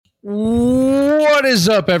What is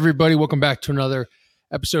up, everybody? Welcome back to another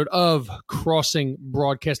episode of Crossing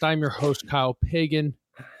Broadcast. I'm your host, Kyle Pagan.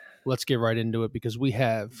 Let's get right into it because we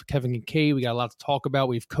have Kevin Kincaid. We got a lot to talk about.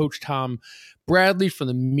 We have Coach Tom Bradley from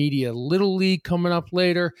the Media Little League coming up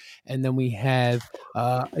later. And then we have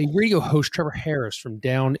a radio host, Trevor Harris, from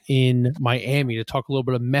down in Miami to talk a little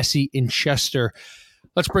bit of Messi in Chester.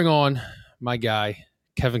 Let's bring on my guy,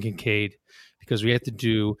 Kevin Kincaid, because we have to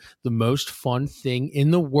do the most fun thing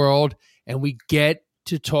in the world, and we get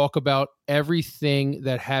to talk about everything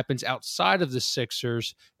that happens outside of the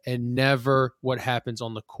Sixers and never what happens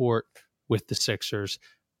on the court with the Sixers.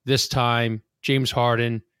 This time, James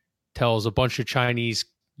Harden tells a bunch of Chinese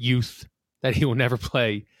youth that he will never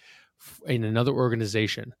play in another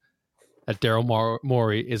organization that Daryl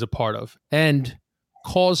Morey is a part of and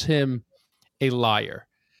calls him a liar.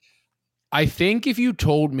 I think if you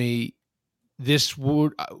told me this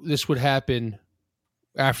would happen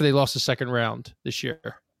after they lost the second round this year,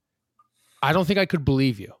 I don't think I could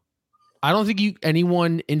believe you. I don't think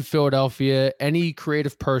anyone in Philadelphia, any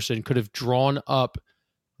creative person could have drawn up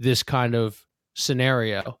this kind of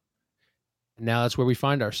scenario. And now that's where we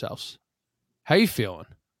find ourselves. How you feeling?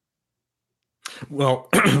 Well,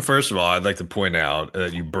 first of all, I'd like to point out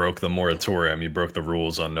that you broke the moratorium. You broke the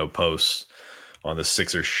rules on no posts on the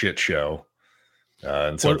Sixers shit show.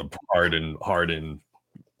 And so the Harden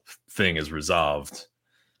thing is resolved.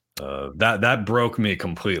 That broke me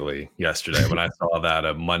completely yesterday when I saw that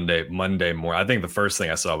a Monday morning. I think the first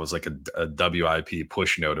thing I saw was like a WIP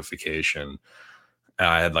push notification. And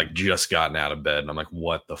I had like just gotten out of bed and I'm like,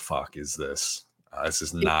 what the fuck is this? This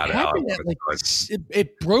is not out.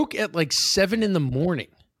 It broke at like 7 a.m.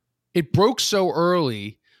 It broke so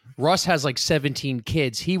early. Russ has like 17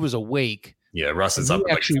 kids. He was awake. Yeah, Russ is up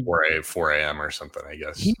at like 4 a.m. or something, I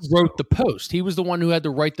guess. He wrote the post. He was the one who had to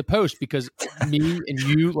write the post because me and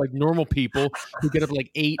you, like normal people who get up at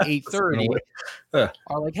like 8:30,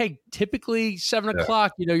 are like, hey, typically 7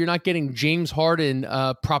 o'clock, you're not getting James Harden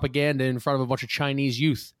propaganda in front of a bunch of Chinese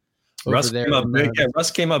youth. Russ came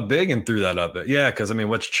up big and threw that up. Yeah, because, I mean,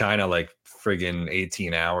 what's China, like friggin'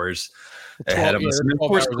 18 hours ahead of us? And of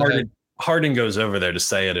course, Harden goes over there to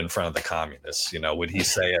say it in front of the communists. Would he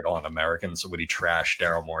say it on Americans? Would he trash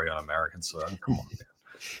Daryl Morey on Americans? So come on,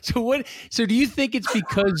 man. So do you think it's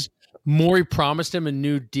because Morey promised him a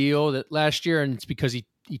new deal that last year, and it's because he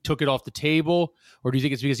took it off the table, or do you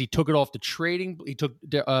think it's because he took it off the trading? He took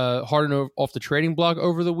Harden off the trading block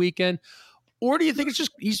over the weekend, or do you think it's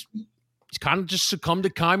just he's kind of just succumbed to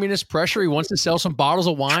communist pressure? He wants to sell some bottles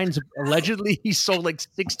of wine. Allegedly, he sold like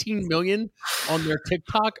 16 million on their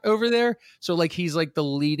TikTok over there. So like he's like the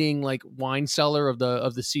leading like wine seller of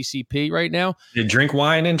the CCP right now. Do you drink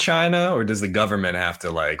wine in China, or does the government have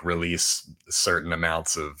to like release certain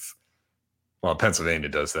amounts of? Well, Pennsylvania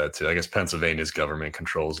does that too. I guess Pennsylvania's government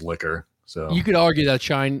controls liquor. So you could argue that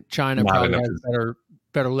China probably has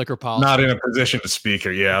better liquor policy. Not in a position to speak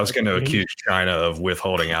here. Yeah, I was going to accuse China of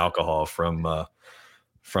withholding alcohol from their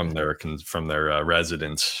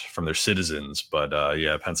residents, from their citizens. But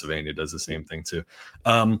yeah, Pennsylvania does the same thing too.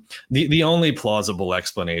 The only plausible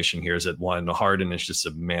explanation here is that one, Harden is just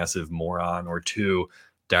a massive moron, or two,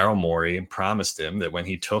 Daryl Morey promised him that when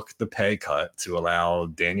he took the pay cut to allow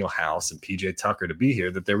Daniel House and PJ Tucker to be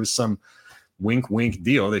here, that there was some wink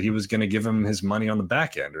deal that he was going to give him his money on the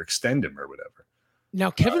back end or extend him or whatever. Now,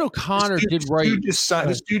 Kevin O'Connor did write.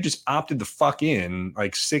 This dude just opted the fuck in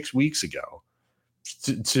like 6 weeks ago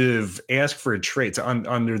to ask for a trade,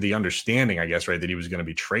 under the understanding, I guess, right, that he was going to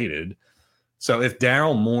be traded. So if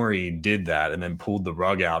Daryl Morey did that and then pulled the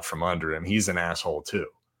rug out from under him, he's an asshole too.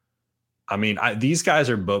 I mean, these guys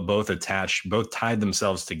are both attached, both tied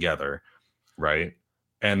themselves together, right?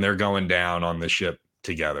 And they're going down on the ship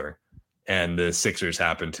together. And the Sixers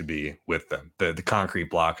happen to be with them. The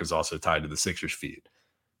concrete block is also tied to the Sixers' feet.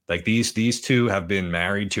 Like these two have been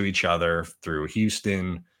married to each other through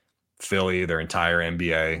Houston, Philly, their entire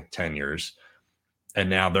NBA tenures. And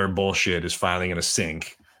now their bullshit is finally going to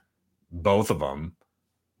sink, both of them,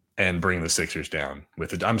 and bring the Sixers down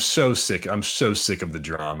with it. I'm so sick of the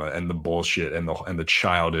drama and the bullshit and the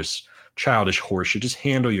childish horseshit. Just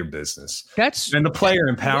handle your business. And the player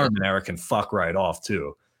empowerment era can fuck right off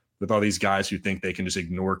too, with all these guys who think they can just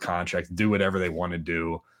ignore contracts, do whatever they want to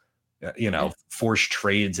do, force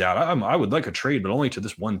trades out. I would like a trade, but only to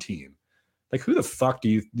this one team. Like, who the fuck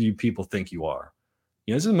do you people think you are?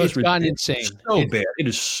 This is the most ridiculous. Insane. It's so bad. It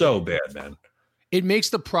is so bad, man. It makes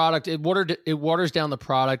the product. It waters down the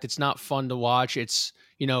product. It's not fun to watch. It's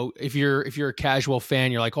if you're a casual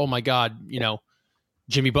fan, you're like, oh my god,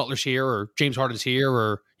 Jimmy Butler's here or James Harden's here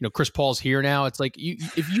or Chris Paul's here now. It's like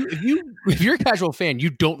if you're a casual fan, you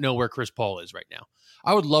don't know where Chris Paul is right now.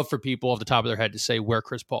 I would love for people off the top of their head to say where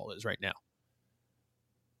Chris Paul is right now.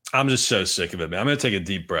 I'm just so sick of it, man. I'm going to take a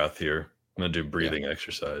deep breath here. I'm going to do breathing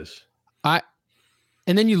exercise.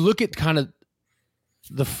 And then you look at kind of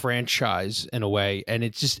the franchise in a way, and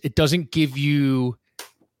it doesn't give you.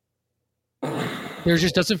 There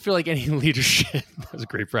just doesn't feel like any leadership. That was a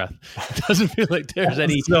great breath. It doesn't feel like there's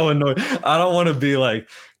any. So annoying. I don't want to be like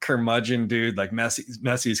curmudgeon, dude. Like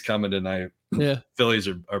Messi's coming tonight. Yeah, Phillies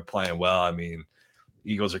are playing well. I mean,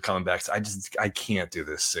 Eagles are coming back. So I can't do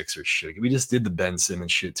this Sixers shit. We just did the Ben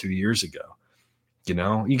Simmons shit 2 years ago. You're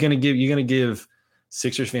gonna give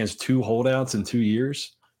Sixers fans 2 holdouts in 2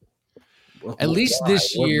 years. At least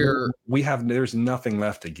this year, there's nothing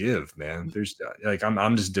left to give, man. There's like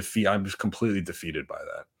I'm just completely defeated by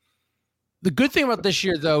that. The good thing about this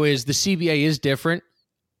year, though, is the CBA is different.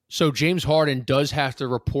 So James Harden does have to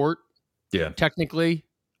report, technically,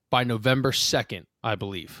 by November 2nd, I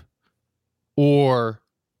believe, or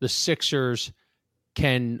the Sixers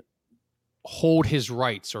can hold his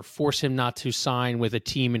rights or force him not to sign with a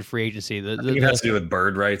team in free agency. I think it has to do with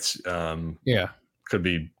bird rights. Could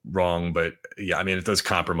be wrong, but yeah, I mean, it does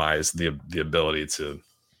compromise the ability to.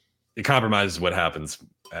 It compromises what happens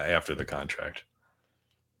after the contract.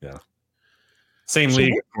 Yeah. Same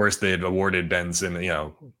league, of course. They had awarded Ben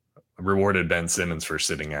Simmons, rewarded Ben Simmons for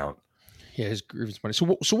sitting out. Yeah, his grievance money.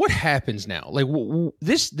 So what happens now? Like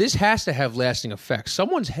this has to have lasting effects.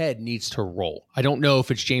 Someone's head needs to roll. I don't know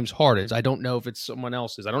if it's James Harden's. I don't know if it's someone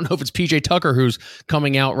else's. I don't know if it's PJ Tucker who's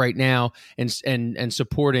coming out right now and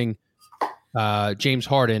supporting James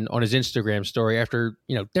Harden on his Instagram story after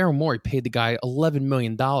Daryl Morey paid the guy $11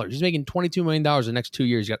 million. He's making $22 million the next 2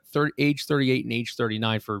 years. He's got age 38 and age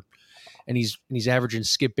 39 and he's averaging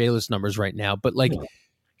Skip Bayless numbers right now. But like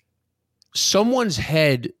someone's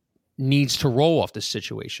head needs to roll off this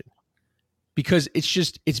situation because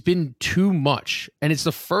it's been too much. And it's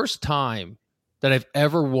the first time that I've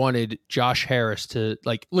ever wanted Josh Harris to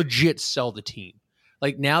like legit sell the team.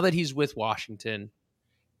 Like now that he's with Washington,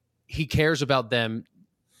 he cares about them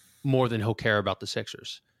more than he'll care about the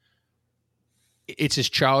Sixers. It's his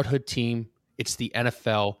childhood team. It's the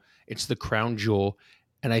NFL. It's the crown jewel.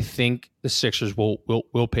 And I think the Sixers will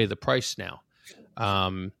pay the price now.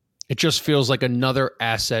 It just feels like another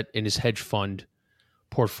asset in his hedge fund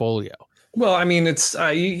portfolio. Well, I mean, it's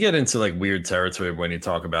you get into like weird territory when you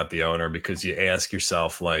talk about the owner because you ask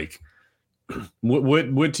yourself like,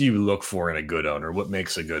 what do you look for in a good owner? What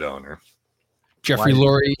makes a good owner? Jeffrey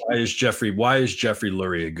Lurie. Why is Jeffrey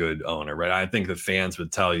Lurie a good owner? Right. I think the fans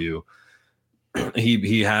would tell you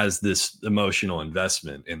he has this emotional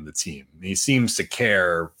investment in the team. He seems to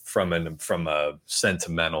care from a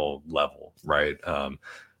sentimental level. Right.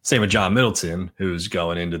 Same with John Middleton, who's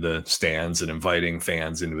going into the stands and inviting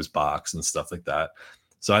fans into his box and stuff like that.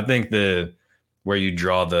 So I think where you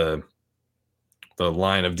draw the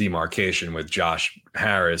line of demarcation with Josh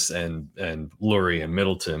Harris and Lurie and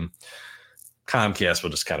Middleton, Comcast will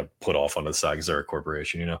just kind of put off on the side because they're a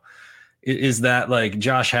corporation, is that like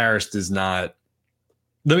Josh Harris does not.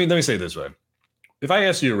 Let me say it this way. If I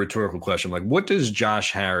ask you a rhetorical question, like what does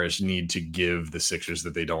Josh Harris need to give the Sixers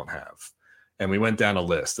that they don't have? And we went down a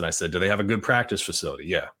list and I said, do they have a good practice facility?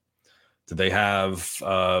 Yeah. Do they have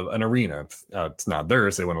an arena? It's not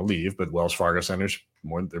theirs. They want to leave, but Wells Fargo Center's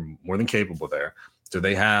they're more than capable there. Do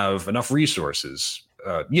they have enough resources?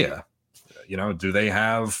 Yeah. Do they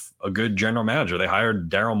have a good general manager? They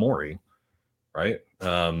hired Daryl Morey, right?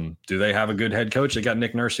 Do they have a good head coach? They got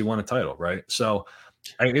Nick Nurse who won a title, right? So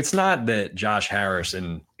it's not that Josh Harris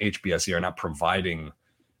and HBSE are not providing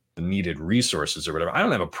the needed resources or whatever. I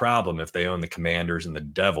don't have a problem if they own the Commanders and the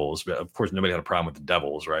Devils, but of course nobody had a problem with the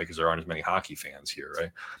Devils, right? Because there aren't as many hockey fans here,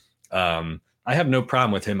 right? I have no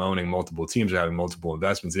problem with him owning multiple teams or having multiple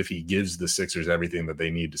investments if he gives the Sixers everything that they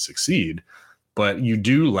need to succeed. But you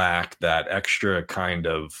do lack that extra kind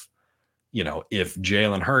of, if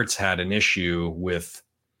Jalen Hurts had an issue with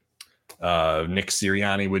Nick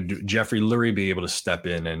Sirianni, would Jeffrey Lurie be able to step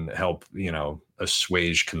in and help,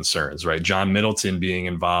 assuage concerns, right? John Middleton being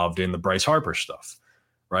involved in the Bryce Harper stuff,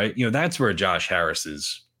 right? That's where Josh Harris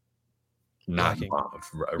is not involved,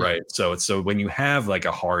 right? So when you have like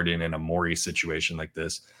a Harden and a Morey situation like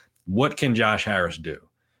this, what can Josh Harris do?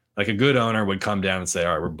 Like a good owner would come down and say,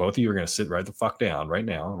 all right, both of you are going to sit right the fuck down right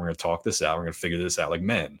now. And we're going to talk this out. We're going to figure this out like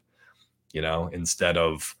men, instead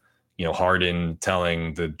of, Harden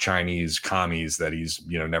telling the Chinese commies that he's,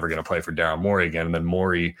 never going to play for Daryl Morey again. And then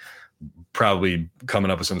Morey probably coming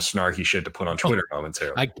up with some snarky shit to put on Twitter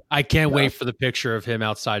momentarily. I can't wait for the picture of him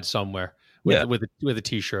outside somewhere with a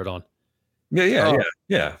t-shirt on.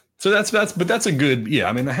 Yeah. So that's a good, yeah.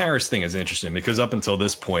 I mean, the Harris thing is interesting because up until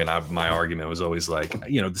this point, my argument was always like,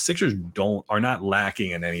 the Sixers are not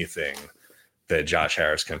lacking in anything that Josh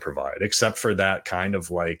Harris can provide, except for that kind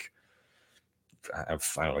of like, I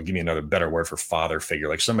don't know, give me another better word for father figure,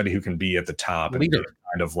 like somebody who can be at the top and be kind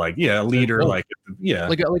of like, a leader, like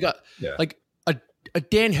a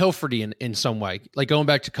Dan Hilferty in some way, like going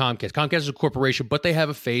back to Comcast. Comcast is a corporation, but they have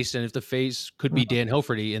a face, and if the face could be Dan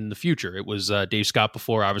Hilferty in the future, it was Dave Scott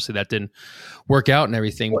before. Obviously, that didn't work out and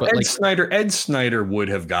everything. Well, but Ed Snyder would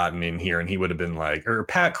have gotten in here, and he would have been like, or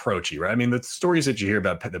Pat Croce, right? I mean, the stories that you hear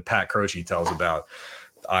about that Pat Croce tells about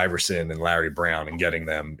Iverson and Larry Brown and getting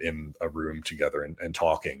them in a room together and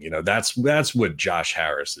talking, that's what Josh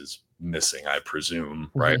Harris is missing, I presume,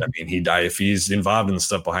 right? I mean, if he's involved in the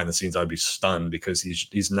stuff behind the scenes, I'd be stunned because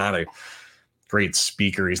he's not a great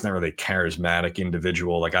speaker. He's not really a charismatic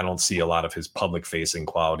individual. Like, I don't see a lot of his public facing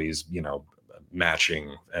qualities,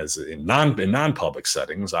 matching as in non-public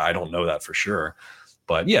settings. I don't know that for sure.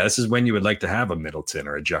 But yeah, this is when you would like to have a Middleton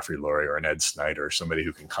or a Jeffrey Lurie or an Ed Snyder, somebody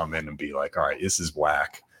who can come in and be like, all right, this is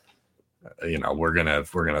whack. We're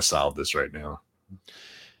gonna solve this right now.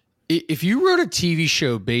 If you wrote a TV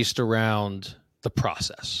show based around the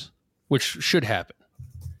process, which should happen,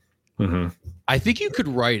 I think you could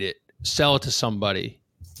write it, sell it to somebody,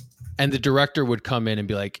 and the director would come in and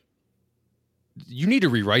be like, you need to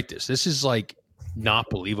rewrite this. This is like not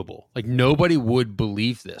believable. Like, nobody would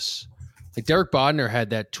believe this. Like, Derek Bodner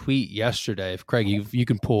had that tweet yesterday. If Craig, you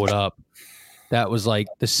can pull it up. That was like,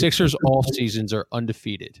 the Sixers off seasons are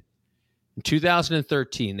undefeated. In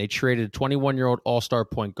 2013, they traded a 21-year-old all-star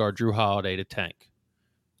point guard, Drew Holiday, to tank.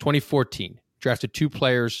 2014, drafted 2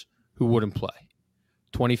 players who wouldn't play.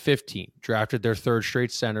 2015, drafted their 3rd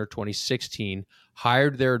straight center. 2016,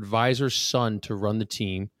 hired their advisor's son to run the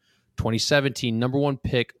team. 2017, number 1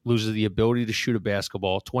 pick, loses the ability to shoot a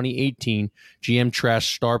basketball. 2018, GM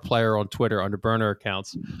trashed star player on Twitter under burner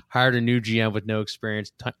accounts. Hired a new GM with no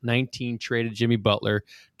experience. 19, traded Jimmy Butler.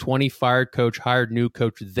 20, fired coach, hired new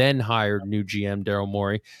coach, then hired new GM Daryl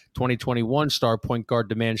Morey. 2021, star point guard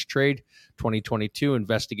demands trade. 2022,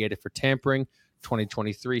 investigated for tampering.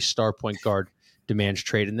 2023, star point guard demands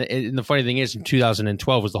trade. And the funny thing is, in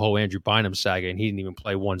 2012 was the whole Andrew Bynum saga, and he didn't even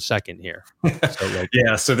play 1 second here. So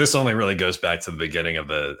so this only really goes back to the beginning of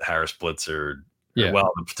the Harris Blitzer,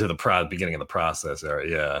 to the beginning of the process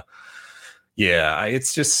era.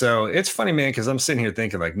 It's just it's funny, man, because I'm sitting here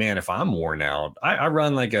thinking like, man, if I'm worn out, I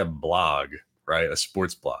run like a blog, right? A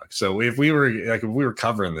sports blog. So if we were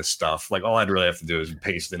covering this stuff, like all I'd really have to do is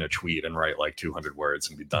paste in a tweet and write like 200 words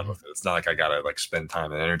and be done with it. It's not like I got to like spend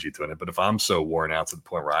time and energy doing it. But if I'm so worn out to the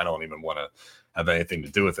point where I don't even want to have anything to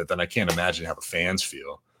do with it, then I can't imagine how the fans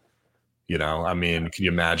feel. I mean, can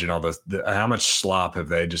you imagine all how much slop have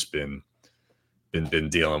they just been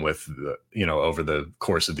dealing with, over the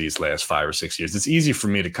course of these last 5 or 6 years? It's easy for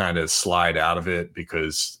me to kind of slide out of it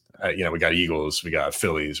because we got Eagles, we got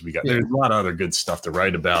Phillies, there's a lot of other good stuff to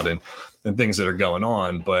write about and things that are going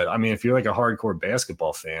on. But I mean, if you're like a hardcore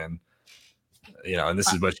basketball fan, and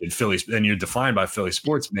this is what Phillies, and you're defined by Philly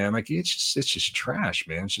sports, man, like it's just trash,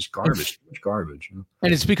 man. It's just garbage, garbage.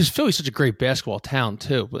 And it's because Philly's such a great basketball town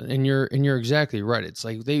too. And you're exactly right. It's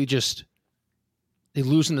like they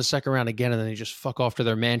lose in the second round again, and then they just fuck off to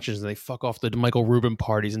their mansions and they fuck off the Michael Rubin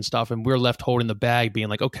parties and stuff. And we're left holding the bag, being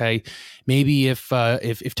like, okay, maybe if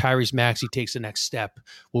Tyrese Maxey takes the next step,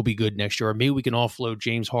 we'll be good next year. Or maybe we can offload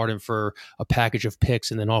James Harden for a package of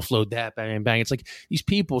picks and then offload that, bang, bang, bang. It's like these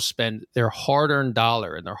people spend their hard-earned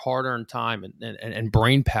dollar and their hard-earned time and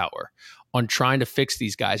brain power on trying to fix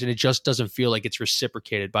these guys. And it just doesn't feel like it's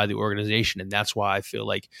reciprocated by the organization. And that's why I feel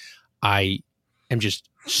like I am just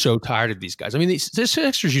so tired of these guys. I mean, the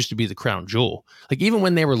Sixers used to be the crown jewel. Like, even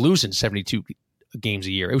when they were losing 72 games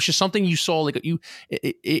a year, it was just something you saw. Like,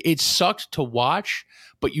 it sucked to watch,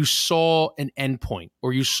 but you saw an end point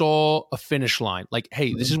or you saw a finish line. Like,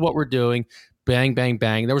 hey, this is what we're doing. Bang, bang,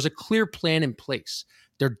 bang. There was a clear plan in place.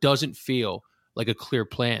 There doesn't feel like a clear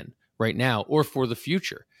plan right now or for the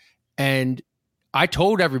future. And I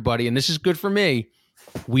told everybody, and this is good for me,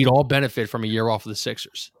 we'd all benefit from a year off of the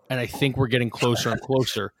Sixers. And I think we're getting closer and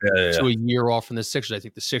closer to a year off from the Sixers. I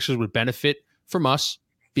think the Sixers would benefit from us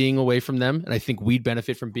being away from them. And I think we'd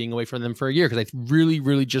benefit from being away from them for a year, because I really,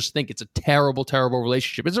 really just think it's a terrible, terrible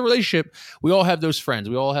relationship. It's a relationship. We all have those friends.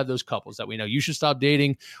 We all have those couples that we know. You should stop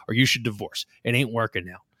dating or you should divorce. It ain't working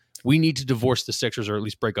now. We need to divorce the Sixers, or at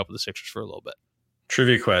least break up with the Sixers for a little bit.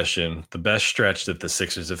 Trivia question. The best stretch that the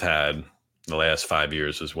Sixers have had the last 5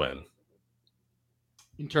 years was when?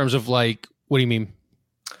 In terms of, like, what do you mean?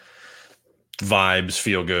 vibes,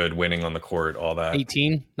 feel good, winning on the court, all that.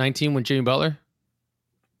 18, 19 when Jimmy Butler?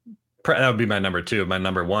 That would be my number 2. My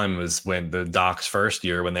number 1 was when the Doc's first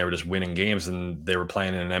year, when they were just winning games and they were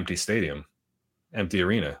playing in an empty stadium, empty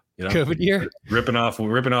arena. You know, COVID year, ripping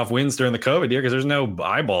off wins during the COVID year because there's no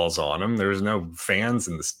eyeballs on them. There was no fans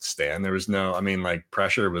in the stand. There was no, I mean, like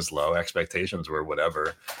pressure was low, expectations were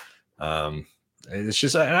whatever. It's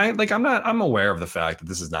just, I'm aware of the fact that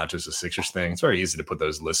this is not just a Sixers thing. It's very easy to put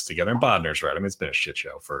those lists together. And Bodner's right. I mean, it's been a shit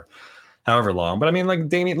show for however long. But I mean,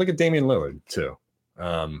 like look at Damian Lillard too.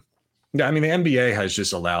 Yeah, I mean, the NBA has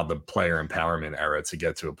just allowed the player empowerment era to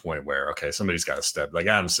get to a point where, okay, somebody's got to step, like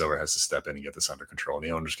Adam Silver has to step in and get this under control. And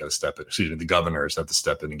the owner's got to step in, the governors have to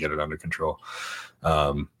step in and get it under control.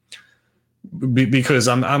 Because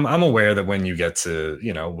I'm aware that when you get to,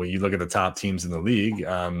 you know, when you look at the top teams in the league,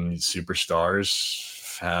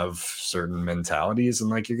 superstars have certain mentalities and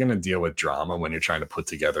like you're going to deal with drama when you're trying to put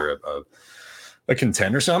together a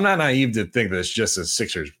contender. So I'm not naive to think that it's just a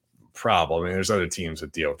Sixers problem. I mean, there's other teams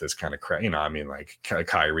that deal with this kind of crap. You know, I mean, like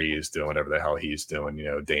Kyrie is doing whatever the hell he's doing. You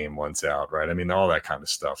know, Dame wants out, right? I mean, all that kind of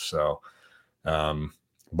stuff. So,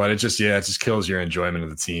 but it just kills your enjoyment of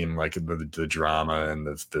the team, like the drama and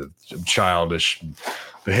the childish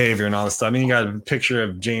behavior and all this stuff. I mean, you got a picture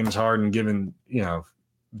of James Harden giving, you know,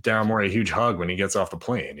 Daryl Morey a huge hug when he gets off the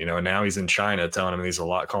plane. You know, and now he's in China telling him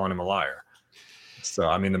calling him a liar. So,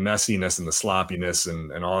 I mean, the messiness and the sloppiness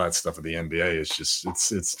and all that stuff of the NBA is just,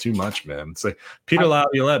 it's too much, man. It's like Peter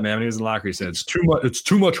Laviolette, man, when he was in the locker, he said, it's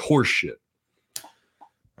too much horse shit.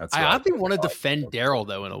 I oddly want to defend Daryl,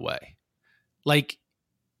 though, in a way. Like,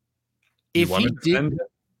 if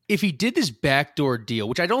he did this backdoor deal,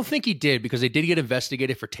 which I don't think he did because they did get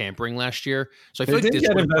investigated for tampering last year. So I feel they did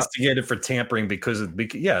get investigated for tampering because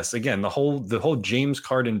yes, again, the whole James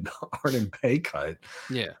Harden pay cut,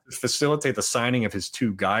 to facilitate the signing of his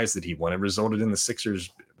 2 guys that he wanted resulted in the Sixers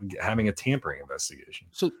having a tampering investigation.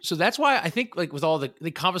 So that's why I think like with all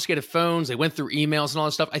they confiscated phones, they went through emails and all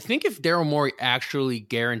that stuff. I think if Daryl Morey actually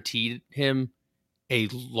guaranteed him a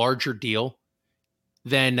larger deal,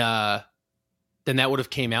 then that would have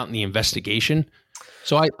came out in the investigation.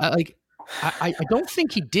 So I don't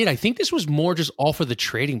think he did. I think this was more just all for the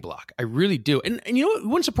trading block. I really do. And you know what? It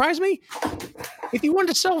wouldn't surprise me if he wanted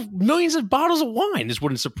to sell millions of bottles of wine. This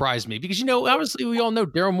wouldn't surprise me because, you know, obviously we all know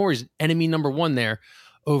Daryl Morey's enemy number 1 there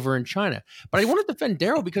over in China. But I want to defend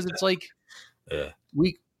Daryl because it's like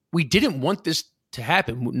we didn't want this to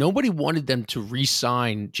happen. Nobody wanted them to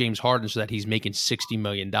re-sign James Harden so that he's making $60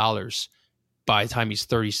 million by the time he's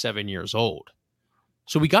 37 years old.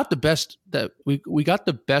 So we got the best that we got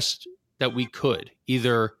the best that we could.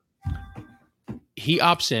 Either he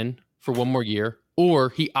opts in for 1 more year, or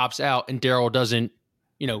he opts out, and Daryl doesn't,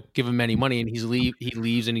 you know, give him any money, and he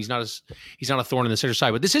leaves, and he's not a thorn in the Sixers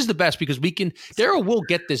side. But this is the best because Daryl will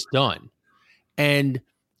get this done. And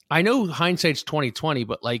I know hindsight's 20/20,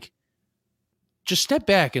 but like, just step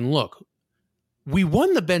back and look. We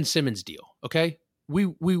won the Ben Simmons deal, okay? We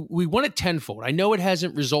won it tenfold. I know it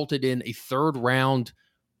hasn't resulted in a 3rd round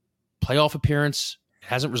playoff appearance. It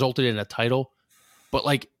hasn't resulted in a title, but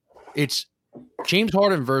like it's James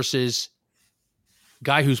Harden versus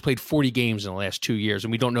guy who's played 40 games in the last 2 years,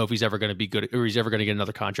 and we don't know if he's ever going to be good or he's ever going to get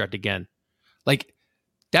another contract again. Like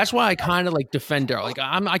that's why I kind of like defend Daryl. Like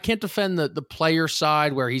I can't defend the player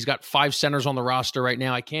side where he's got 5 centers on the roster right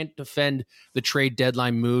now. I can't defend the trade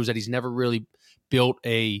deadline moves that he's never really built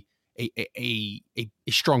a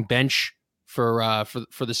strong bench for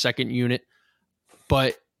the second unit.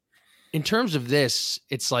 But in terms of this,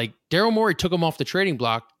 it's like Daryl Morey took him off the trading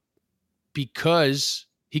block because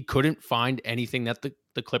he couldn't find anything that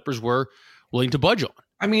the Clippers were willing to budge on.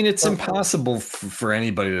 I mean, it's impossible for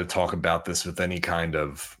anybody to talk about this with any kind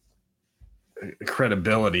of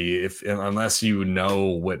credibility unless you know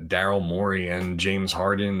what Daryl Morey and James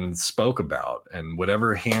Harden spoke about and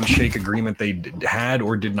whatever handshake agreement they had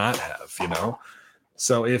or did not have, you know?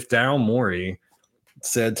 So if Daryl Morey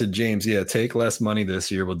said to James, yeah, take less money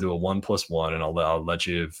this year, we'll do a 1+1 and I'll let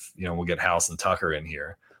you, we'll get House and Tucker in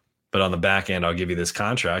here. But on the back end, I'll give you this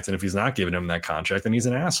contract. And if he's not giving him that contract, then he's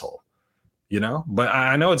an asshole, you know? But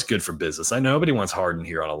I know it's good for business. I know nobody wants Harden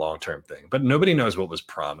here on a long-term thing, but nobody knows what was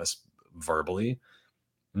promised verbally.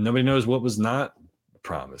 Nobody knows what was not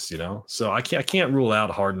promised, you know? So I can't rule out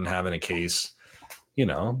Harden having a case, you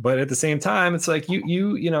know, but at the same time, it's like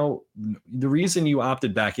you know, the reason you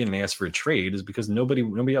opted back in and asked for a trade is because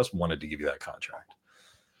nobody else wanted to give you that contract.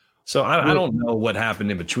 So I don't know what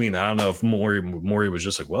happened in between that. I don't know if Morey was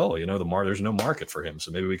just like, well, you know, there's no market for him,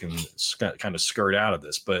 so maybe we can kind of skirt out of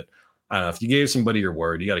this. But I don't know, if you gave somebody your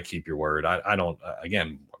word, you got to keep your word. I don't,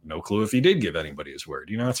 again, no clue if he did give anybody his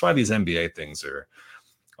word. That's why these NBA things are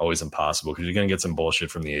always impossible, because you're going to get some bullshit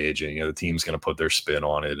from the agent. The team's going to put their spin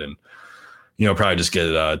on it and, probably just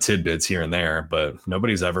get tidbits here and there, but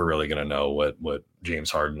nobody's ever really going to know what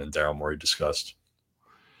James Harden and Daryl Morey discussed.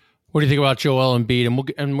 What do you think about Joel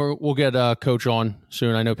Embiid? And we'll get Coach on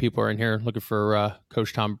soon. I know people are in here looking for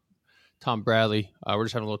Coach Tom Bradley. We're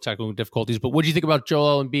just having a little technical difficulties. But what do you think about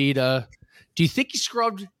Joel Embiid? Do you think he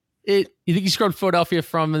scrubbed it? You think he scrubbed Philadelphia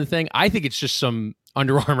from the thing? I think it's just some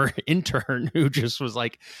Under Armour intern who just was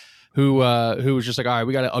like, who was just like, all right,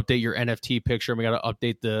 we got to update your NFT picture, and we got to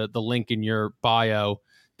update the link in your bio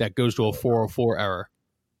that goes to a 404 error.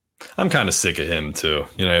 I'm kind of sick of him too.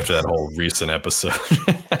 After that whole recent episode,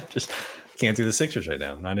 just can't do the Sixers right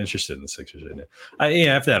now. Not interested in the Sixers right now.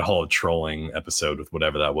 After that whole trolling episode with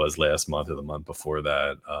whatever that was last month or the month before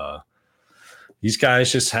that, these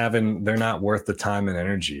guys they're not worth the time and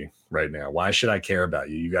energy right now. Why should I care about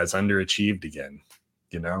you? You guys underachieved again.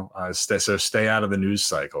 So stay out of the news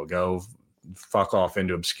cycle. Go fuck off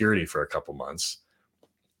into obscurity for a couple months.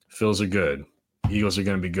 Phils are good. Eagles are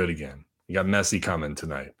going to be good again. You got Messi coming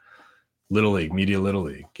tonight. Little League, Media Little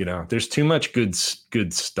League. There's too much good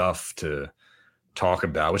stuff to talk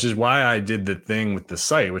about, which is why I did the thing with the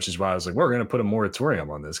site, which is why I was like, we're going to put a moratorium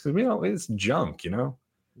on this, because it's junk. Yeah.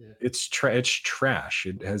 It's trash.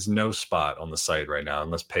 It has no spot on the site right now,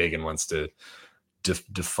 unless Pagan wants to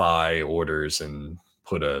defy orders and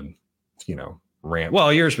put a rant.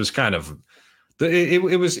 Well, yours was kind of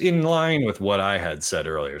it was in line with what I had said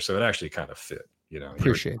earlier, so it actually kind of fit.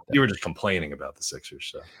 Appreciate that. You were just complaining about the Sixers,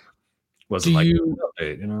 so wasn't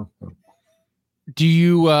do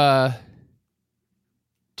you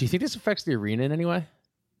think this affects the arena in any way?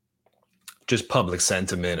 Just public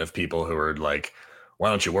sentiment of people who are like, why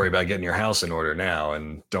don't you worry about getting your house in order now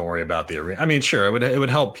and don't worry about the arena? I mean, sure, it would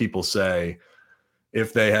help people say,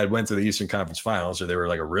 if they had went to the Eastern Conference Finals, or they were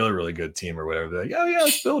like a really, really good team or whatever, they're like, oh yeah,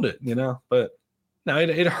 let's build it, But no,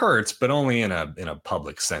 it hurts, but only in a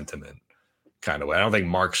public sentiment kind of way. I don't think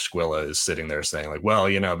Mark Squilla is sitting there saying like, well,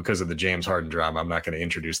 because of the James Harden drama, I'm not going to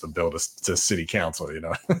introduce the bill to city council.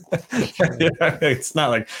 It's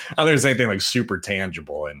not like there's anything like super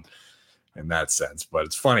tangible in that sense. But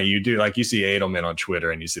it's funny, you see Edelman on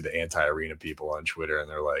Twitter, and you see the anti-arena people on Twitter, and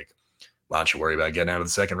they're like, why don't you worry about getting out of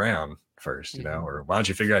the second round first, or why don't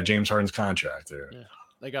you figure out James Harden's contract? Or,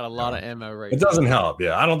 they got a lot of ammo right now. It doesn't help.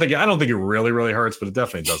 Yeah. I don't think it really, really hurts, but it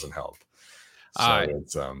definitely doesn't help. So all right.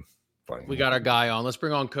 It's funny. We got our guy on. Let's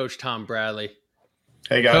bring on Coach Tom Bradley.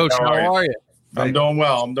 Hey guys, Coach, how are you? I'm doing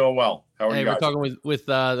well. How are you guys? We're talking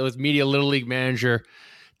with Media Little League manager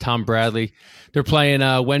Tom Bradley. They're playing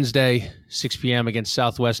Wednesday, 6 p.m. against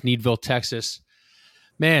Southwest Needville, Texas.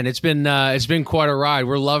 Man, it's been quite a ride.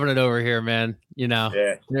 We're loving it over here, man. Yeah,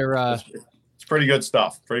 they're it's pretty good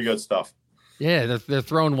stuff. Yeah, they're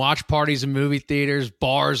throwing watch parties in movie theaters.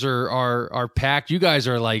 Bars are packed. You guys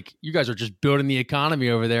are just building the economy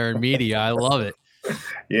over there in media. I love it.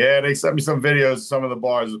 Yeah, they sent me some videos. Some of the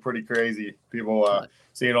bars are pretty crazy. People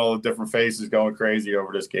seeing all the different faces going crazy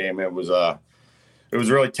over this game. It was a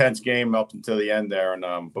really tense game up until the end there,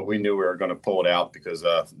 and but we knew we were going to pull it out because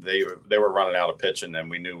they were running out of pitching,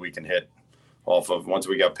 and we knew we can hit off of. Once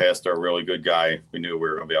we got past our really good guy, we knew we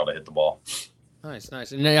were going to be able to hit the ball. Nice.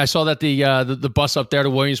 And I saw that the bus up there to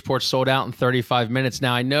Williamsport sold out in 35 minutes.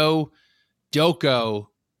 Now I know Delco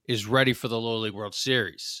is ready for the Little League World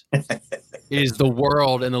Series. Is the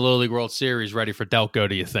world in the Little League World Series ready for Delco,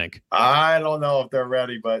 do you think? I don't know if they're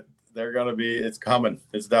ready, but they're going to be. It's coming.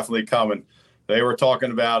 It's definitely coming. They were talking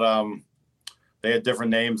about they had different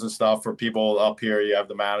names and stuff for people up here. You have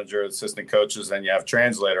the manager, assistant coaches, and you have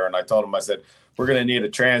translator. And I told them, I said, we're going to need a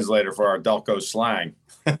translator for our Delco slang.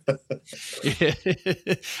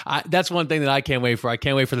 That's one thing that I can't wait for. I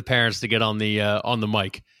can't wait for the parents to get on the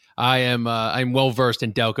mic. I'm well versed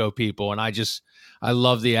in Delco people, and I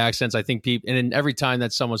love the accents. I think people, and every time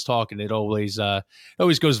that someone's talking, it always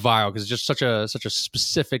goes viral because it's just such a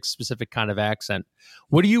specific kind of accent.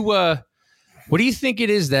 What do you think it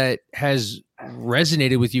is that has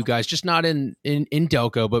resonated with you guys? Just not in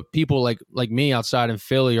Delco, but people like me outside in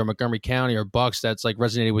Philly or Montgomery County or Bucks. That's like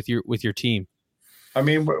resonated with your team. I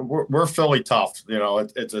mean, we're Philly tough.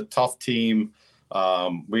 It's a tough team.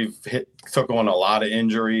 We've took on a lot of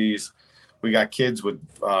injuries. We got kids with,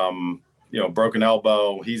 broken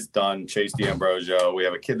elbow. He's done. Chase D'Ambrosio. We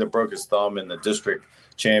have a kid that broke his thumb in the district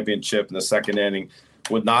championship in the second inning.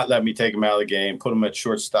 Would not let me take him out of the game. Put him at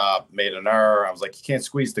shortstop. Made an error. I was like, you can't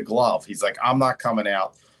squeeze the glove. He's like, I'm not coming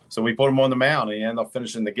out. So we put him on the mound, and he ended up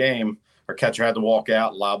finishing the game. Our catcher had to walk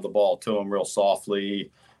out, lob the ball to him real softly.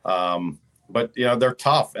 But they're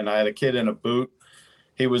tough. And I had a kid in a boot.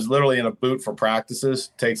 he was literally in a boot for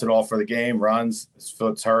practices, takes it off for the game, runs, his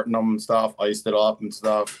foot's hurting him and stuff, iced it up and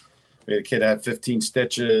stuff. We had a kid had 15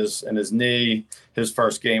 stitches in his knee. His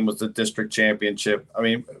first game was the district championship. I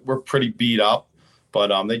mean, we're pretty beat up,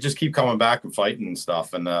 but they just keep coming back and fighting and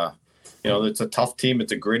stuff. And, it's a tough team.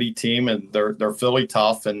 It's a gritty team, and they're Philly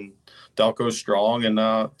tough, and Delco's strong, and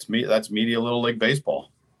that's Media Little League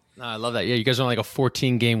baseball. I love that. Yeah, you guys are on like a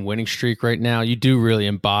 14-game winning streak right now. You do really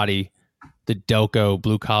embody the Delco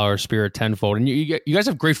blue collar spirit tenfold, and you guys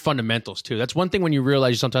have great fundamentals too. That's one thing when you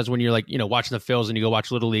realize sometimes when you're like watching the Phils and you go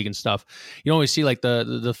watch Little League and stuff, you don't always see like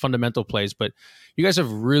the fundamental plays, but you guys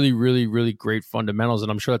have really, really, really great fundamentals,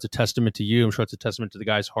 and I'm sure that's a testament to you. I'm sure it's a testament to the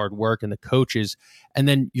guys' hard work and the coaches, and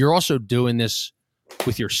then you're also doing this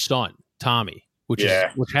with your son Tommy, which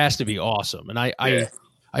has to be awesome. And I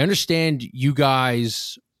understand you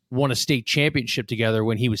guys won a state championship together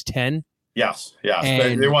when he was 10. Yes. They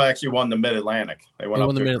actually won the Mid-Atlantic. They went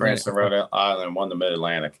up to Cranston, Rhode Island, and won the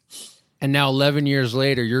Mid-Atlantic. And now 11 years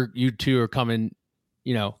later, you two are coming,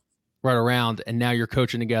 right around, and now you're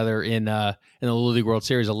coaching together in the Little League World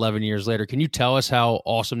Series 11 years later. Can you tell us how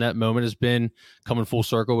awesome that moment has been coming full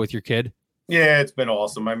circle with your kid? Yeah, it's been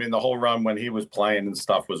awesome. I mean, the whole run when he was playing and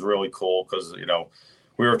stuff was really cool because,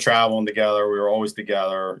 we were traveling together. We were always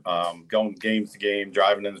together, going games to game,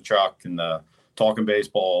 driving in the truck and talking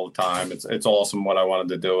baseball all the time. It's awesome what I wanted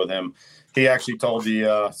to do with him. He actually told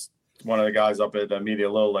one of the guys up at Media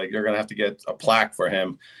Little League, you're going to have to get a plaque for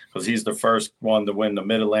him because he's the first one to win the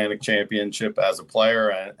Mid-Atlantic Championship as a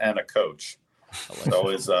player and a coach.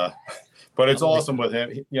 So but it's awesome with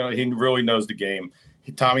him. He really knows the game.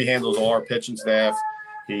 Tommy handles all our pitching staff.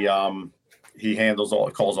 He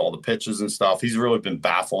calls all the pitches and stuff. He's really been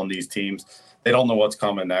baffling these teams. They don't know what's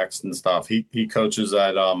coming next and stuff. He coaches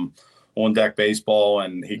at On Deck Baseball,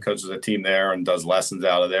 and he coaches a team there and does lessons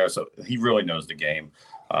out of there. So he really knows the game.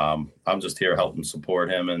 I'm just here helping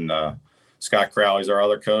support him. And Scott Crowley's our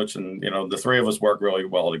other coach. And, the three of us work really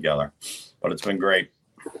well together. But it's been great.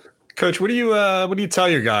 Coach, what do you tell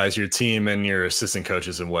your guys, your team and your assistant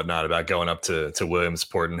coaches and whatnot about going up to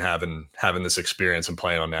Williamsport and having this experience and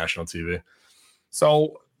playing on national TV?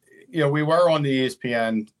 So, we were on the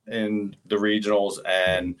ESPN in the regionals,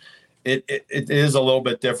 and it is a little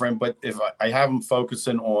bit different, but if I have them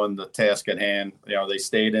focusing on the task at hand, they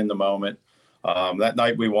stayed in the moment. That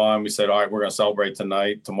night we won. We said, all right, we're going to celebrate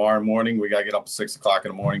tonight. Tomorrow morning, we got to get up at 6:00 in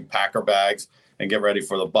the morning, pack our bags, and get ready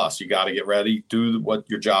for the bus. You got to get ready, do what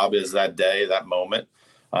your job is that day, that moment.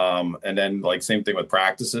 And then, same thing with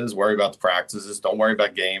practices. Worry about the practices. Don't worry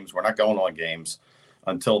about games. We're not going on games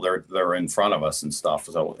until they're in front of us and stuff.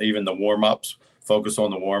 So even the warm-ups, focus on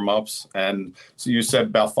the warm-ups. And so you said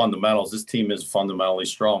about fundamentals. This team is fundamentally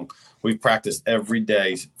strong. We've practiced every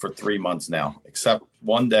day for 3 months now, except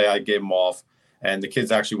one day I gave them off, and the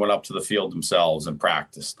kids actually went up to the field themselves and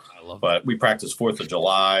practiced. But we practiced 4th of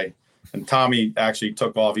July, and Tommy actually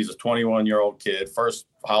took off. He's a 21-year-old kid. First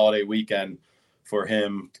holiday weekend for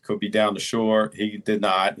him could be down the shore. He did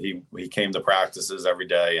not. He came to practices every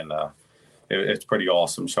day, and it's pretty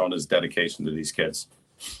awesome showing his dedication to these kids.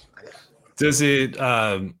 Does it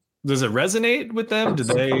resonate with them? Do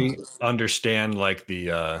they understand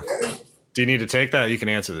do you need to take that? You can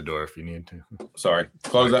answer the door if you need to. Sorry.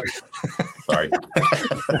 Close that. Sorry.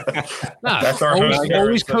 That's our host.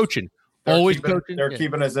 Always coaching. They're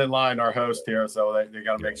keeping us in line, our host here, so they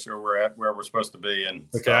got to make sure we're at where we're supposed to be. And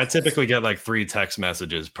okay, I typically get 3 text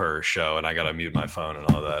messages per show, and I got to mute my phone and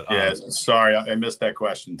all that. Yeah, sorry, I missed that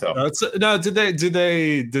question too. No,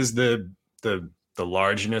 does the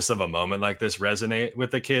largeness of a moment like this resonate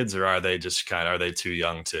with the kids, or are they too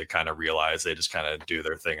young to kind of realize they just kind of do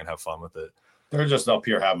their thing and have fun with it? They're just up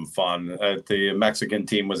here having fun. The Mexican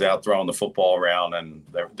team was out throwing the football around, and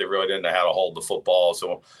they really didn't know how to hold the football.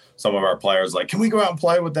 So some of our players can we go out and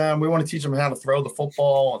play with them? We want to teach them how to throw the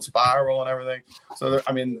football and spiral and everything. So,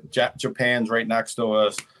 Japan's right next to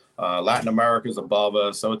us. Latin America's above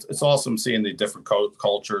us. So it's awesome seeing the different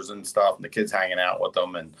cultures and stuff, and the kids hanging out with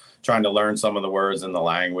them and trying to learn some of the words in the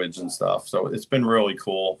language and stuff. So it's been really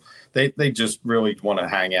cool. They just really want to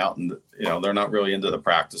hang out, and they're not really into the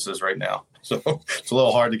practices right now. So it's a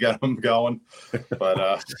little hard to get them going,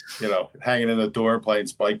 but hanging in the door, playing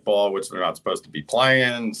spike ball, which they're not supposed to be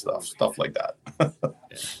playing, stuff like that.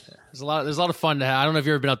 There's a lot of fun to have. I don't know if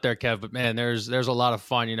you've ever been up there, Kev, but man, there's a lot of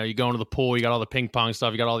fun. You go into the pool, you got all the ping pong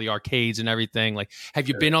stuff, you got all the arcades and everything. Have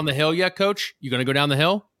you been on the hill yet, Coach? You going to go down the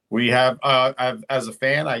hill? We have. As a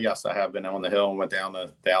fan, I have been on the hill and went down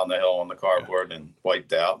the hill on the cardboard and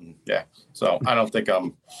wiped out, and so I don't think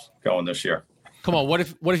I'm going this year. Come on, what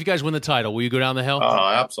if you guys win the title? Will you go down the hill? Oh,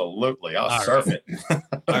 absolutely. I'll surf it.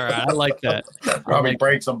 All right, I like that. Probably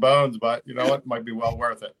break some bones, but you know what? Might be well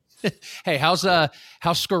worth it. Hey, how's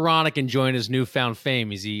Skoranek enjoying his newfound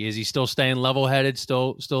fame? Is he still staying level headed?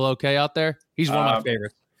 Still okay out there? He's one of my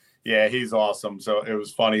favorites. Yeah, he's awesome. So it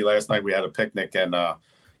was funny. Last night we had a picnic, and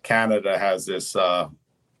Canada has this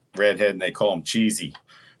redhead, and they call him Cheesy.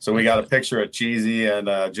 So we got a picture of Cheesy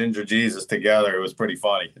and Ginger Jesus together. It was pretty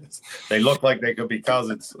funny. They look like they could be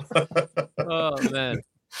cousins. Oh man,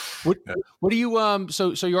 what do you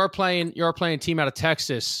So you are playing a team out of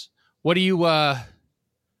Texas. What do you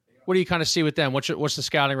kind of see with them? What's the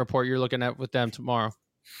scouting report you're looking at with them tomorrow?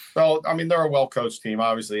 Well, I mean, they're a well-coached team.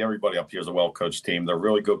 Obviously, everybody up here is a well-coached team. They're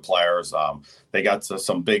really good players. They got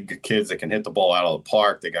some big kids that can hit the ball out of the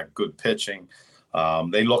park. They got good pitching.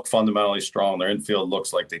 They look fundamentally strong. Their infield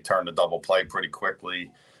looks like they turn the double play pretty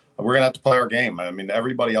quickly. We're going to have to play our game. I mean,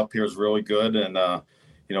 everybody up here is really good. And,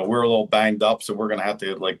 we're a little banged up, so we're going to have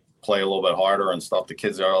to, play a little bit harder and stuff. The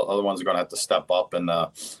kids, other ones are going to have to step up and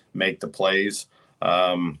make the plays.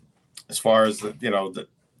 As far as,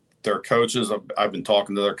 their coaches, I've been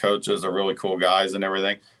talking to their coaches. They're really cool guys and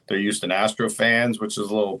everything. They're Houston Astro fans, which is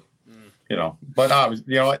a little – but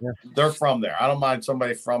they're from there. I don't mind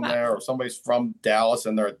somebody from there or somebody's from Dallas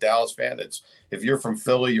and they're a Dallas fan. It's if you're from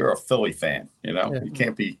Philly, you're a Philly fan. You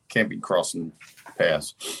can't be crossing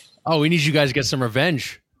paths. Oh, we need you guys to get some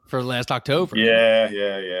revenge for last October.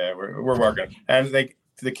 Yeah. We're working, and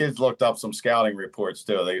the kids looked up some scouting reports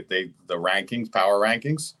too. The rankings, power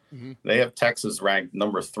rankings. Mm-hmm. They have Texas ranked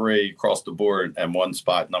number 3 across the board and one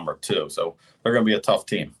spot number 2. So they're going to be a tough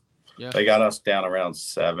team. Yeah. They got us down around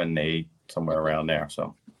 7, 8. Somewhere around there.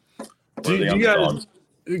 So, do you guys,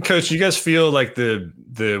 Coach? You guys feel like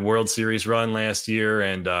the World Series run last year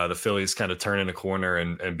and the Phillies kind of turning a corner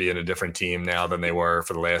and being a different team now than they were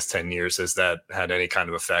for the last 10 years? Has that had any kind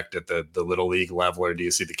of effect at the little league level, or do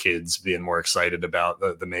you see the kids being more excited about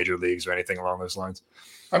the major leagues or anything along those lines?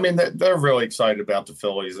 I mean, they're really excited about the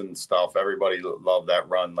Phillies and stuff. Everybody loved that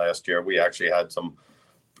run last year. We actually had some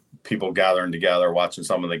people gathering together, watching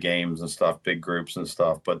some of the games and stuff, big groups and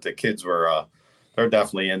stuff. But the kids were, they're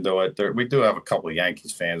definitely into it. We do have a couple of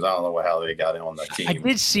Yankees fans. I don't know how they got in on the team. I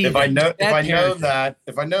did see. If I know that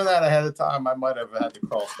ahead of time, I might have had to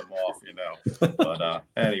cross them off, But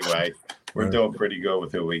anyway, we're doing pretty good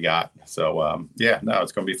with who we got. So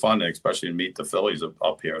it's going to be fun, especially to meet the Phillies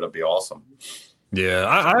up here. It'll be awesome. Yeah,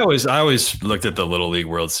 I always looked at the Little League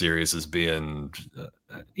World Series as being,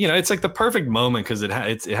 it's like the perfect moment because it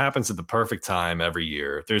happens at the perfect time every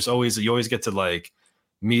year. You always get to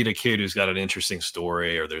meet a kid who's got an interesting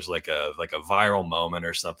story, or there's like a viral moment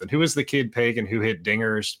or something. Who was the kid, Pagan, who hit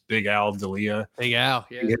dingers? Big Al D'Elia. Big Al,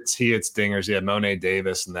 yeah. He hits dingers. Yeah, Monet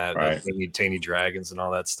Davis and that, right. Taney Dragons and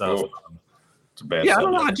all that stuff. I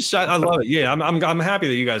don't know. I love it. Yeah, I'm happy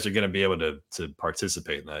that you guys are going to be able to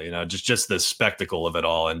participate in that. Just the spectacle of it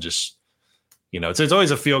all, and just it's always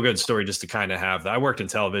a feel good story just to kind of have that. I worked in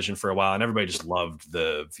television for a while, and everybody just loved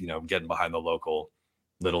the getting behind the local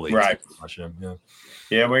Little League. Right.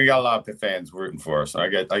 Yeah, we got a lot of fans rooting for us. I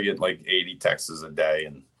get like 80 texts a day,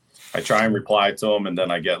 and I try and reply to them, and then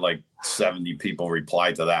I get like 70 people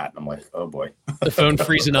reply to that. And I'm like, oh boy. The phone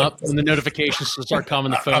freezing up and the notifications start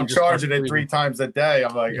coming. The phone. I'm charging it 3 times a day.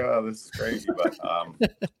 I'm like, oh, this is crazy. But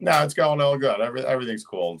no, it's going all good. Everything's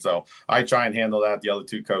cool. And so I try and handle that. The other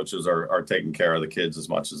 2 coaches are taking care of the kids as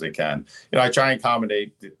much as they can. I try and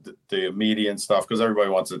accommodate the media and stuff because everybody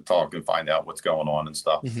wants to talk and find out what's going on and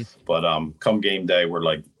stuff. Mm-hmm. But come game day, we're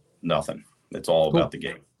like nothing. It's all about the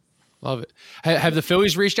game. Love it. Have the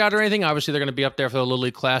Phillies reached out or anything? Obviously, they're going to be up there for the Little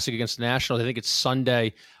League Classic against the Nationals. I think it's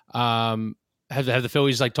Sunday. Have the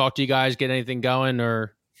Phillies talked to you guys, get anything going,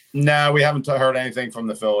 or? No, we haven't heard anything from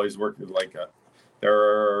the Phillies. We're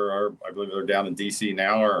I believe they're down in DC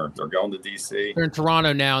now, or they're going to DC. They're in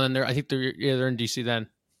Toronto now, and they're in DC then.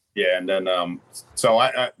 Yeah, and then so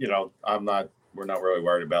we're not really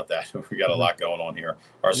worried about that. We got a lot going on here.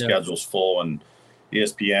 Our schedule's full, and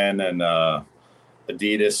ESPN and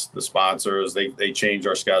Adidas, the sponsors, they change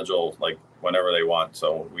our schedule whenever they want,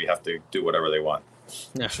 so we have to do whatever they want.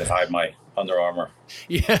 I should hide my Under Armour.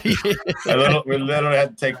 Yeah. We literally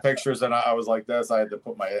had to take pictures, and I was like this. I had to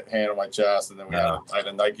put my hand on my chest, and then I had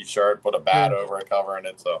a Nike shirt, put a bat over it, covering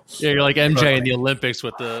it. So you're like MJ in the Olympics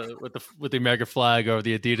with the American flag over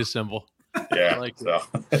the Adidas symbol. Yeah,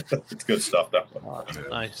 it's good stuff though. Oh,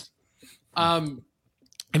 nice.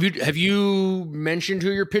 Have you mentioned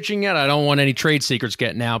who you're pitching yet? I don't want any trade secrets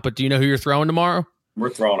getting out, but do you know who you're throwing tomorrow? We're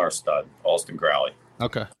throwing our stud, Austin Crowley.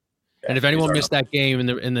 Okay. Yeah, and if anyone missed that game in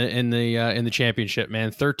the championship,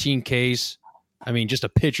 man, 13 Ks, I mean, just a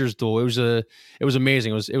pitcher's duel. It was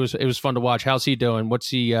amazing. It was fun to watch. How's he doing? What's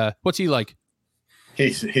he like?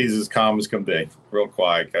 He's as calm as can be. Real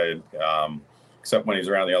quiet guy. Except when he's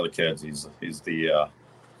around the other kids. He's the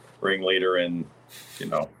ringleader and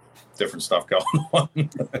different stuff going on.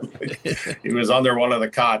 He was under one of the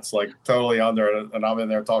cots, like totally under it, and I'm in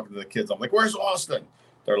there talking to the kids. I'm like, "Where's Austin?"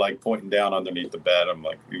 They're like pointing down underneath the bed. I'm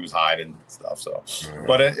like, he was hiding and stuff. So,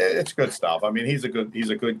 but it's good stuff. I mean, he's a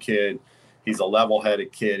good kid. He's a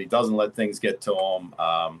level-headed kid. He doesn't let things get to him.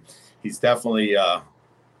 He's definitely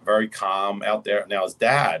very calm out there. Now his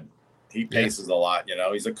dad, he paces a lot.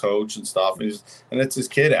 He's a coach and stuff, and it's his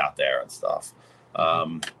kid out there and stuff.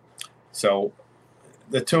 So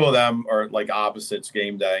the two of them are like opposites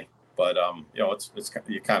game day, but it's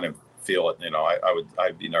you kind of feel it.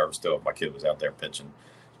 I'd be nervous too if my kid was out there pitching,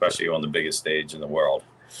 especially on the biggest stage in the world.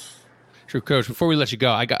 True, Coach. Before we let you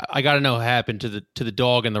go, I got to know what happened to the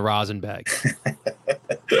dog in the rosin bag.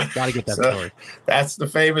 Got to get that story. That's the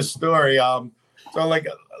famous story. So like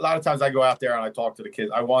a lot of times I go out there and I talk to the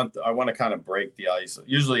kids. I want to kind of break the ice.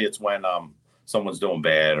 Usually it's when someone's doing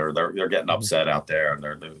bad or they're getting upset out there and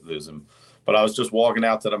they're losing. But I was just walking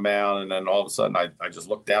out to the mound, and then all of a sudden I just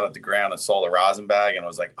looked down at the ground and saw the rosin bag, and I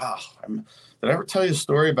was like, did I ever tell you a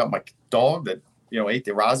story about my dog that ate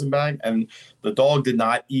the rosin bag? And the dog did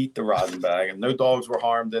not eat the rosin bag, and no dogs were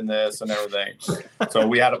harmed in this and everything. So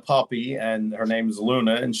we had a puppy, and her name is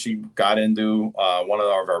Luna, and she got into one of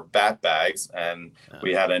our bat bags, and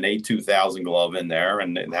we had an A2000 glove in there,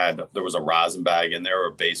 and there was a rosin bag in there, or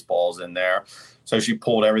baseballs in there. So she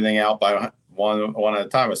pulled everything out by one at a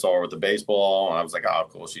time. I saw her with the baseball, and I was like, oh,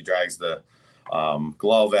 cool. She drags the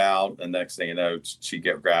glove out, and next thing you know, she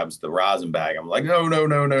grabs the rosin bag. I'm like,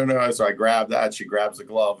 no. So I grab that. She grabs the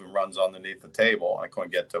glove and runs underneath the table. I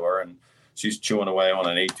couldn't get to her, and she's chewing away on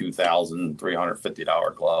an A2000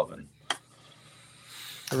 $350 glove. And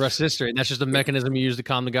the rest is history. And that's just a mechanism you use to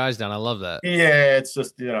calm the guys down. I love that. Yeah, it's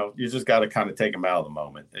just, you just got to kind of take them out of the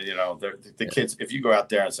moment. The kids, if you go out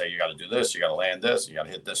there and say, you got to do this, you got to land this, you got to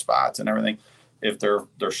hit this spots and everything, if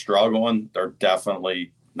they're struggling, they're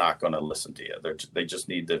definitely not going to listen to you. They just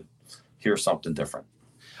need to hear something different.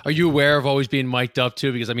 Are you aware of always being mic'd up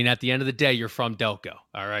too? Because I mean, at the end of the day, you're from Delco.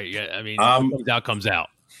 All right. Yeah. I mean, what comes out.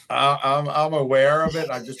 I'm aware of it.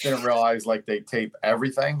 I just didn't realize like they tape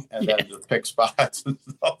everything and then just pick spots and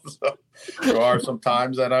stuff. So there are some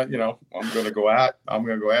times that I'm going to go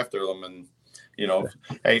after them, and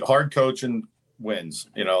hey, hard coaching wins.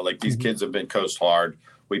 Like these kids have been coached hard.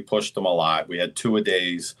 We pushed them a lot. We had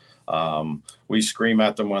 2-a-days. We scream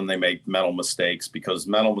at them when they make mental mistakes, because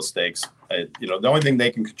mental mistakes, the only thing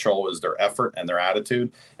they can control is their effort and their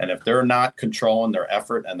attitude. And if they're not controlling their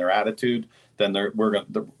effort and their attitude, then we're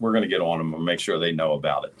going to get on them and make sure they know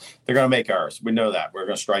about it. They're going to make errors. We know that. We're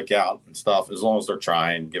going to strike out and stuff, as long as they're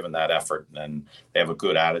trying, giving that effort, and they have a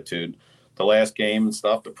good attitude. The last game and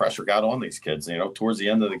stuff, the pressure got on these kids. Towards the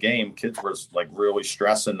end of the game, kids were like really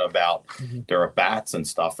stressing about their at-bats and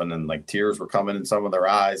stuff, and then like tears were coming in some of their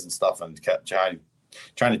eyes and stuff, and kept trying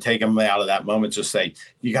to take them out of that moment. Just say,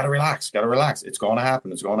 you got to relax. It's going to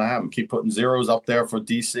happen. Keep putting zeros up there for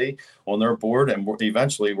DC on their board, and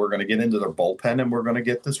eventually we're going to get into their bullpen, and we're going to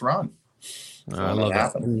get this run. I love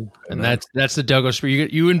that. And that's the Douglas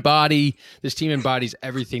spirit. You embody, this team embodies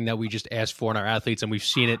everything that we just asked for in our athletes. And we've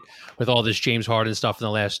seen it with all this James Harden stuff in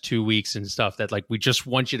the last 2 weeks and stuff, that like, we just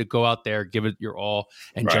want you to go out there, give it your all,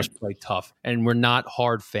 and just play tough. And we're not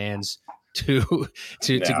hard fans to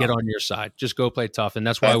get on your side. Just go play tough. And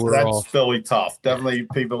that's why that's Philly tough. Definitely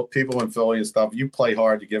people in Philly and stuff, you play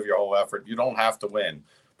hard, you give your whole effort. You don't have to win,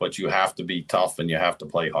 but you have to be tough and you have to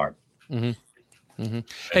play hard. Mm-hmm. Mm-hmm.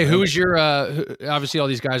 Hey, who is your? Obviously, all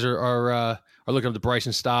these guys are looking up to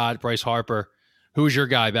Bryson Stott, Bryce Harper. Who was your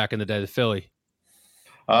guy back in the day, the Philly?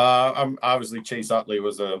 I'm obviously Chase Utley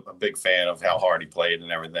was a big fan of how hard he played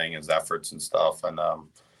and everything, his efforts and stuff, and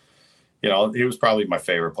he was probably my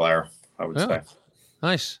favorite player, I would say.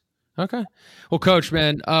 Nice. Okay. Well, Coach,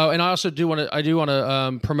 man, and I also do want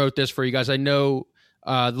to promote this for you guys. I know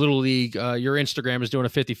Little League, your Instagram is doing a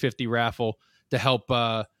 50-50 raffle to help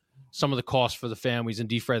some of the costs for the families and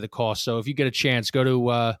defray the costs. So if you get a chance, go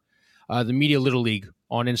to the Media Little League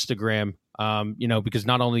on Instagram, because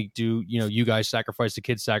not only do, you guys sacrifice, the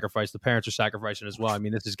kids sacrifice, the parents are sacrificing as well. I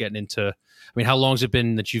mean, this is getting into, how long has it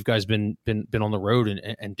been that you guys been on the road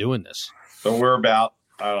and doing this? So we're about,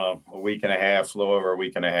 I don't know, a week and a half, a little over a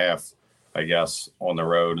week and a half, I guess, on the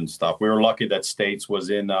road and stuff. We were lucky that States was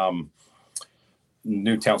in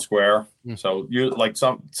Newtown Square. So like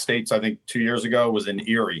some States, I think 2 years ago was in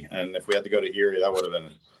Erie, and if we had to go to Erie, that would have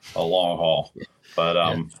been a long haul. But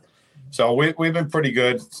So we've been pretty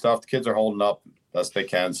good stuff. The kids are holding up best they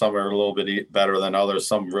can. Some are a little bit better than others.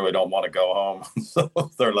 Some really don't want to go home. So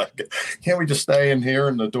they're like, can't we just stay in here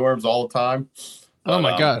in the dorms all the time? But, oh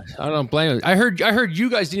my God. I don't blame you. I heard you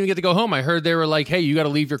guys didn't even get to go home. I heard they were like, hey, you got to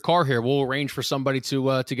leave your car here. We'll arrange for somebody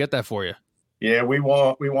to get that for you. Yeah, we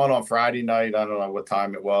won on Friday night. I don't know what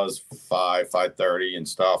time it was, 5:30 and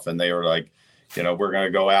stuff. And they were like, we're going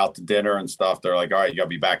to go out to dinner and stuff. They're like, all right, you got to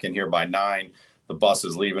be back in here by 9. The bus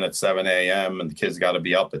is leaving at 7 a.m. and the kids got to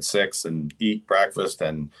be up at 6 and eat breakfast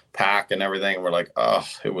and pack and everything. And we're like, oh,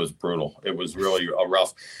 it was brutal. It was really a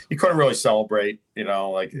rough. You couldn't really celebrate,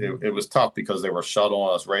 it was tough because they were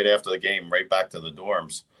shuttling us right after the game, right back to the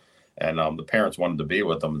dorms. And the parents wanted to be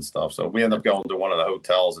with them and stuff. So we ended up going to one of the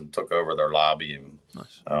hotels and took over their lobby.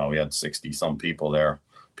 And we had 60 some people there,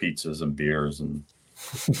 pizzas and beers and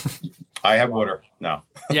I have water now.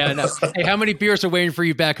 Yeah, no. Hey, how many beers are waiting for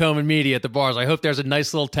you back home in Media at the bars? I hope there's a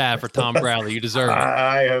nice little tab for Tom Bradley. You deserve it.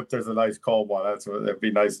 I hope there's a nice cold one. It'd be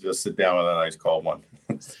nice to just sit down with a nice cold one.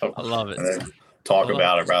 So, I love it. And then talk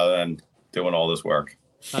about it rather than doing all this work.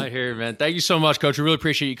 I hear you, man. Thank you so much, Coach. We really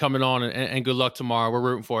appreciate you coming on, and good luck tomorrow. We're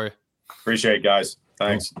rooting for you. Appreciate it, guys.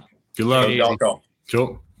 Thanks. Good luck. Delco.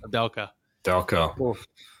 Cool. Delco. Cool.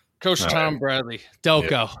 Coach Tom Bradley.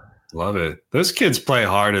 Delco. Yeah. Love it. Those kids play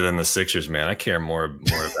harder than the Sixers, man. I care more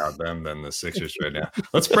about them than the Sixers right now.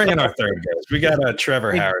 Let's bring in our third guest. We got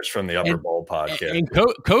Trevor Harris from the Upper Bowl podcast. And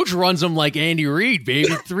Coach runs them like Andy Reid,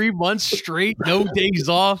 baby. 3 months straight, no days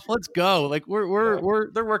off. Let's go. Like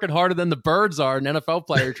they're working harder than the birds are in NFL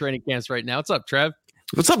player training camps right now. What's up, Trev?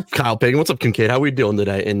 What's up, Kyle Pagan? What's up, Kincaid? How we doing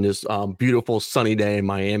today in this beautiful sunny day in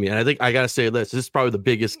Miami? And I think I got to say this is probably the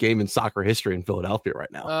biggest game in soccer history in Philadelphia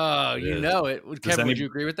right now. Oh, you know it. Kevin, would you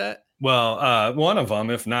agree with that? Well, one of them,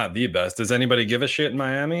 if not the best. Does anybody give a shit in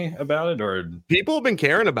Miami about it? Or people have been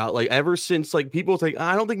caring about ever since people think,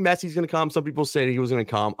 I don't think Messi's going to come. Some people say he was going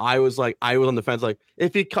to come. I was on the fence.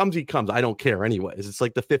 If he comes, he comes. I don't care anyways. It's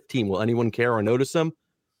like the 15. Will anyone care or notice him?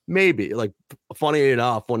 Maybe. Funny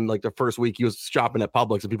enough, when the first week he was shopping at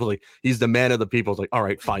Publix and people he's the man of the people. It's like, all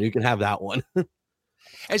right, fine, you can have that one.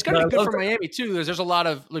 It's going to be good for Miami too. There's a lot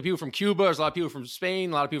of people from Cuba. There's a lot of people from Spain.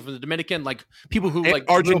 A lot of people from the Dominican. People who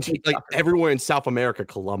Argentina, everywhere in South America,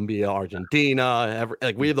 Colombia, Argentina.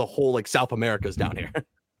 We have the whole South Americas down here.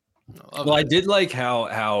 Well, I did like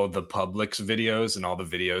how the Publix videos and all the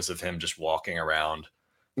videos of him just walking around.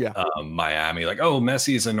 Yeah, Miami,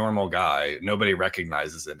 Messi is a normal guy. Nobody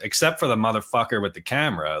recognizes it except for the motherfucker with the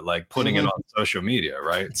camera, putting it on social media,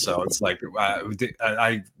 right? So it's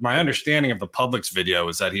my understanding of the Publix video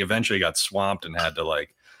is that he eventually got swamped and had to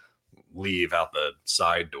leave out the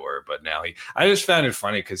side door. But now I just found it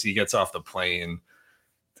funny because he gets off the plane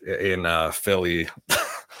in Philly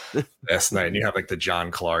last night, and you have the John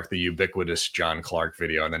Clark, the ubiquitous John Clark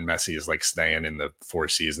video, and then Messi is staying in the Four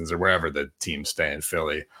Seasons or wherever the teams stay in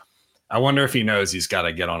Philly. I wonder if he knows he's got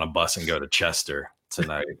to get on a bus and go to Chester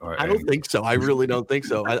tonight. I don't think so. I really don't think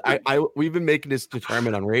so. We've been making this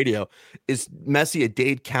determined on radio. Is Messi a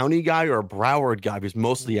Dade County guy or a Broward guy? Because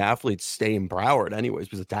most of the athletes stay in Broward anyways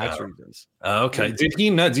because of tax reasons. Okay. Did he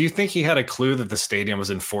know? Do you think he had a clue that the stadium was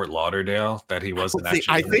in Fort Lauderdale? That he wasn't actually?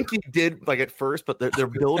 I think he did at first, but they're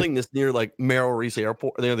building this near Merrill Reese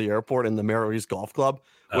Airport, near the airport and the Merrill Reese Golf Club,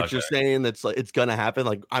 which you're saying that's it's gonna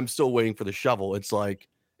happen. I'm still waiting for the shovel. It's like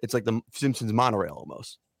the Simpsons monorail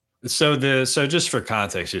almost. So just for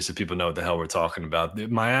context, just so people know what the hell we're talking about,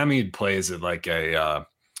 Miami plays at a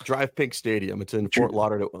Drive Pink Stadium. It's in Fort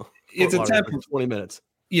Lauderdale. It's a 20 minutes.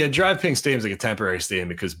 Yeah, Drive Pink Stadium's a temporary stadium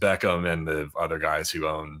because Beckham and the other guys who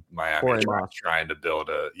own Miami are trying to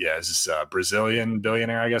build is this Brazilian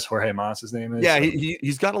billionaire, I guess Jorge Mas, his name is. Yeah,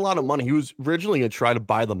 he's got a lot of money. He was originally going to try to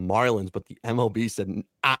buy the Marlins, but the MLB said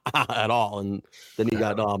at all, and then he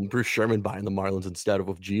got Bruce Sherman buying the Marlins instead of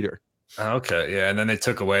with Jeter. Okay, yeah, and then they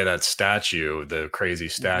took away that statue, the crazy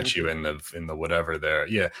statue in the whatever there.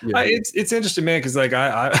 Yeah. It's interesting, man, because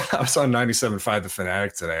I was on 97.5 The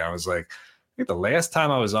Fanatic today. I was I think the last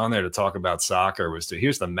time I was on there to talk about soccer was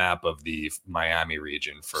here's the map of the Miami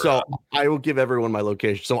region. So I will give everyone my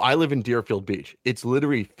location. So I live in Deerfield Beach. It's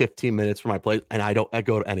literally 15 minutes from my place, and I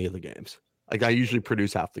go to any of the games. I usually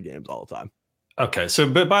produce half the games all the time. Okay, so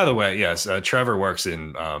but by the way, yes, Trevor works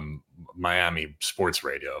in Miami sports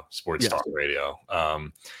talk radio.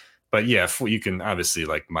 But yeah, you can obviously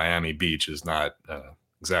Miami Beach is not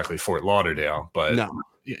exactly Fort Lauderdale, but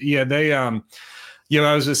yeah, they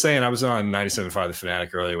I was just saying I was on 97.5 The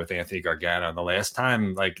Fanatic earlier with Anthony Gargano, and the last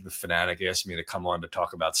time The Fanatic asked me to come on to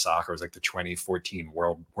talk about soccer was the 2014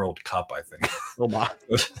 World Cup, I think. Oh my!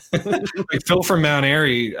 Phil from Mount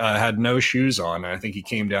Airy had no shoes on, and I think he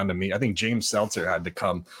came down to me. I think James Seltzer had to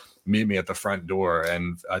come meet me at the front door,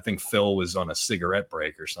 and I think Phil was on a cigarette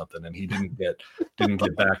break or something, and he didn't get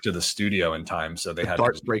back to the studio in time, so they had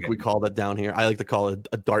dart to break. We call that down here. I like to call it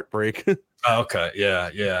a dart break. Oh, okay,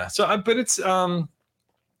 yeah. So, but it's I'm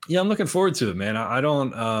looking forward to it, man. I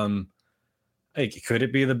don't like, could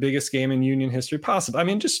it be the biggest game in Union history? Possibly. I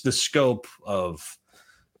mean, just the scope of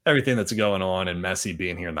everything that's going on and Messi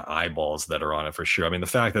being here and the eyeballs that are on it for sure. I mean, the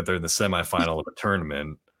fact that they're in the semifinal of a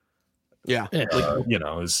tournament, yeah,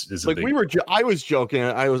 is like a big I was joking.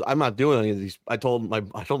 I'm not doing any of these. I told my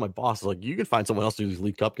boss, like, you can find someone else to do these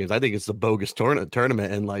League Cup games. I think it's a bogus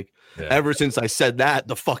tournament. And like, ever since I said that,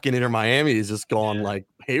 the fucking Inter Miami has just gone like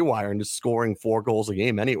haywire and just scoring 4 goals a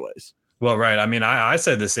game anyways. Well, right. I mean, I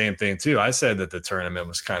said the same thing too. I said that the tournament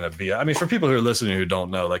was kind of I mean, for people who are listening who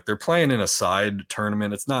don't know, like, they're playing in a side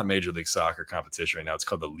tournament. It's not Major League Soccer competition right now. It's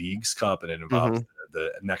called the Leagues Cup, and it involves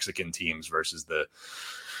the Mexican teams versus the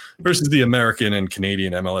American and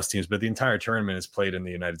Canadian MLS teams. But the entire tournament is played in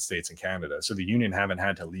the United States and Canada. So the Union haven't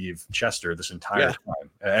had to leave Chester this entire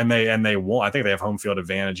time, and they won't. I think they have home field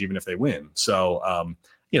advantage even if they win. So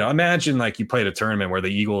imagine like you played a tournament where the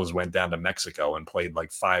Eagles went down to Mexico and played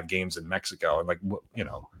like 5 games in Mexico, and like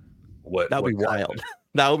that would be wild.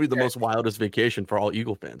 That would be the most wildest vacation for all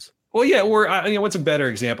Eagle fans. Well, yeah, or what's a better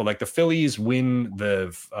example? Like the Phillies win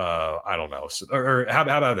the I don't know, or how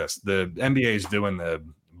about this? The NBA is doing the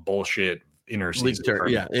bullshit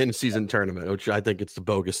in-season tournament, which I think it's the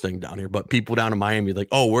bogus thing down here. But people down in Miami like,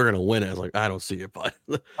 oh, we're gonna win it. I was like, I don't see it, but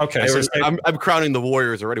okay. I'm crowning the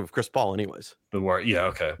Warriors already with Chris Paul, anyways.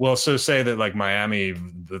 Okay. Well, so say that like Miami,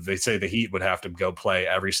 they say the Heat would have to go play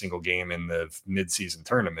every single game in the mid-season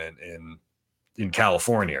tournament in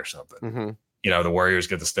California or something. Mm-hmm. The Warriors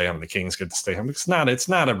get to stay home, the Kings get to stay home. It's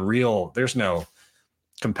not a real. There's no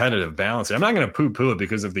competitive balance. I'm not going to poo-poo it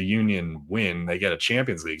because if the Union win, they get a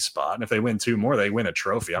Champions League spot, and if they win 2 more, they win a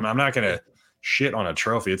trophy. I'm not going to shit on a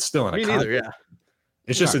trophy. It's still an accomplishment. Yeah.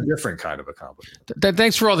 It's just a different kind of accomplishment.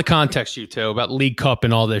 Thanks for all the context, you two, about League Cup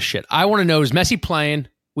and all this shit. I want to know, is Messi playing?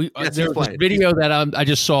 There's this video that I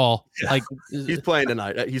just saw. Yeah. Like, he's playing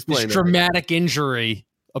tonight. He's playing. This dramatic injury,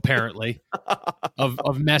 apparently, of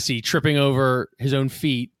Messi tripping over his own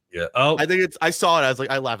feet. Yeah. Oh, I think I saw it. I was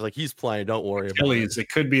like, I laughed. Like, he's playing. Don't worry about it. It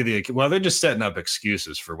could be they're just setting up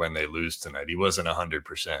excuses for when they lose tonight. He wasn't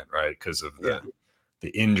 100%, right? Because of the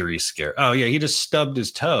injury scare. Oh yeah, he just stubbed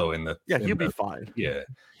his toe in the. Yeah, he'll be fine. Yeah,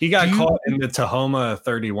 he got caught in the Tahoma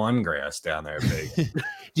 31 grass down there. Big.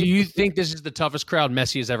 Do you think this is the toughest crowd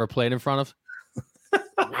Messi has ever played in front of?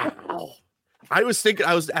 Wow. I was thinking.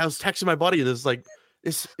 I was texting my buddy. This is like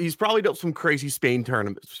he's probably got some crazy Spain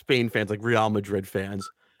fans, like Real Madrid fans.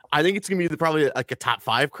 I think it's gonna be probably like a top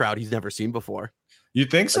 5 crowd he's never seen before. You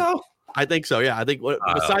think so? I think so. Yeah, I think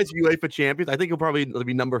besides UEFA champions, I think he'll probably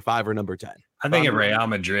be number 5 or number 10. I think at Real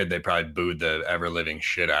Madrid they probably booed the ever living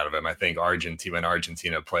shit out of him. I think when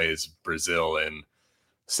Argentina plays Brazil in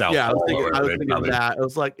South. Yeah, I was thinking that. It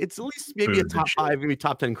was like it's at least maybe a top 5, maybe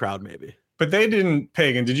top 10 crowd, maybe. But they didn't.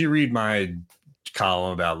 Pagan, did you read my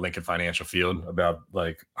column about Lincoln Financial Field about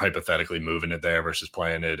like hypothetically moving it there versus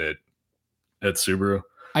playing it at Subaru?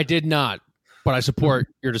 I did not, but I support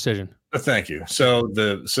your decision. Thank you.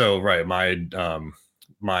 Right.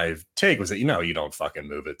 My take was that you don't fucking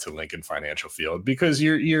move it to Lincoln Financial Field because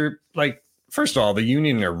you're like, first of all, the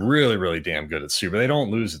Union are really, really damn good at Subaru. They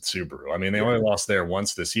don't lose at Subaru. I mean, they only lost there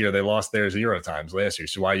once this year. They lost there 0 times last year.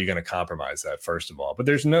 So why are you going to compromise that, first of all? But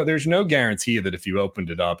there's no guarantee that if you opened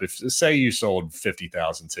it up, if say you sold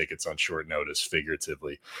 50,000 tickets on short notice,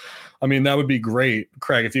 figuratively, I mean, that would be great.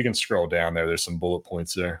 Craig, if you can scroll down there's some bullet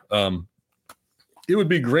points there. It would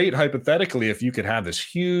be great hypothetically if you could have this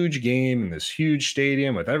huge game in this huge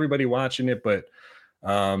stadium with everybody watching it, but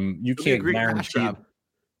you can't guarantee.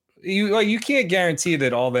 You can't guarantee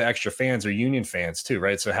that all the extra fans are Union fans too,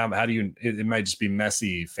 right? So how do you? It might just be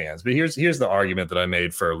Messi fans. But here's the argument that I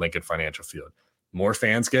made for Lincoln Financial Field: more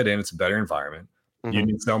fans get in, it's a better environment. Mm-hmm.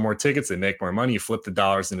 Union sell more tickets, they make more money. You flip the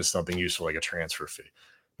dollars into something useful like a transfer fee.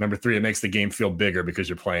 Number 3, it makes the game feel bigger because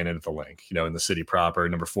you're playing it at the link, in the city proper.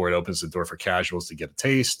 Number 4, it opens the door for casuals to get a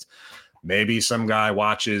taste. Maybe some guy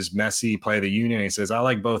watches Messi play the Union and he says, I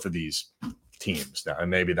like both of these teams now. And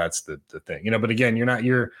maybe that's the thing, but again,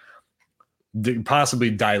 you're possibly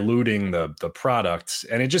diluting the product.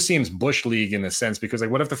 And it just seems Bush League in a sense, because like,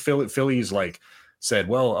 what if the Phillies like said,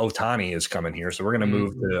 well, Ohtani is coming here, so we're going to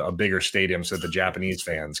move to a bigger stadium so the Japanese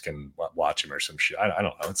fans can watch him or some shit. I don't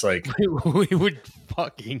know. It's like we would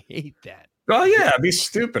fucking hate that. Well, yeah, it'd be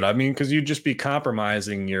stupid. I mean, because you'd just be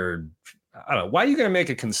compromising your. I don't know. Why are you going to make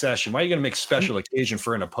a concession? Why are you going to make special occasion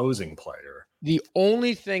for an opposing player? The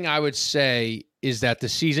only thing I would say is that the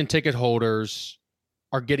season ticket holders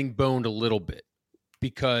are getting boned a little bit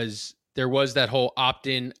because there was that whole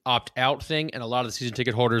opt-in, opt-out thing, and a lot of the season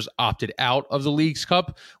ticket holders opted out of the Leagues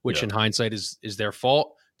Cup, which in hindsight is their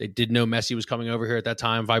fault. They did know Messi was coming over here at that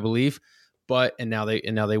time, I believe, and now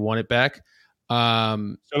they want it back.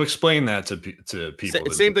 So explain that to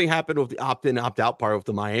people. Same thing happened with the opt-in, opt-out part with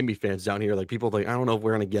the Miami fans down here. Like people like, I don't know if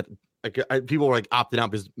we're gonna get. Like people were like opting out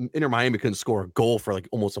because Inter Miami couldn't score a goal for like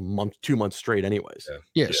almost a month, 2 months straight, anyways.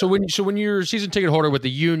 Yeah. So when you're a season ticket holder with the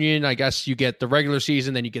Union, I guess you get the regular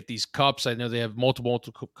season, then you get these cups. I know they have multiple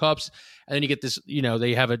cups, and then you get this.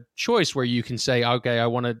 They have a choice where you can say, okay, I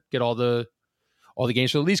want to get all the games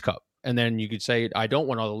for the Leagues Cup, and then you could say, I don't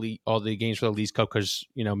want all the games for the Leagues Cup because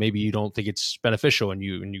maybe you don't think it's beneficial, and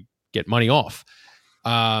you get money off.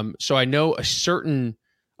 So I know a certain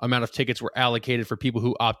amount of tickets were allocated for people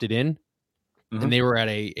who opted in, and they were at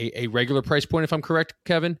a regular price point, if I'm correct,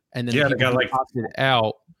 Kevin. And then they got like opted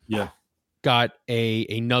out, got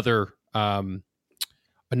another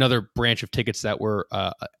branch of tickets that were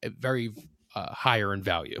very higher in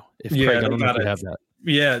value. If Craig, I don't know if you have that.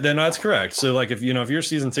 Yeah, then that's correct. So like if you're a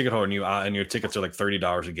season ticket holder and your tickets are like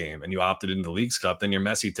 $30 a game and you opted into the Leagues Cup, then your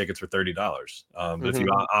Messi tickets were $30. But if you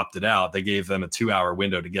opted out, they gave them a 2-hour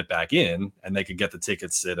window to get back in, and they could get the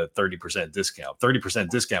tickets at a 30% discount. 30%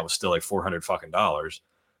 discount was still like $400 fucking dollars.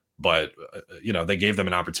 But they gave them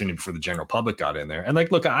an opportunity before the general public got in there. And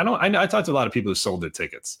like, look, I talked to a lot of people who sold their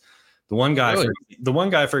tickets. The one guy,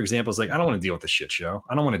 for example, is like, I don't want to deal with the shit show.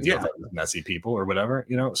 I don't want to deal with messy people or whatever,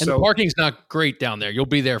 And the parking's not great down there. You'll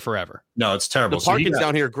be there forever. No, it's terrible. The parking's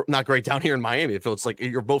down here not great down here in Miami. If it's like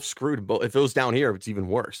you're both screwed, but if it was down here, it's even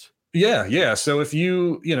worse. Yeah. So if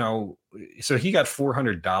so he got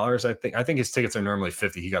 $400. I think his tickets are normally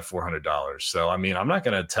 $50. He got $400. So I mean, I'm not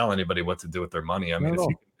going to tell anybody what to do with their money. I mean,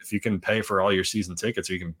 if you can pay for all your season tickets,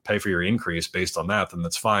 or you can pay for your increase based on that, then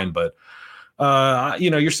that's fine. But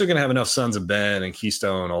you're still going to have enough Sons of Ben and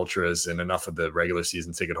Keystone Ultras and enough of the regular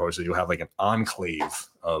season ticket holders that you'll have like an enclave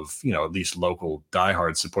of, at least local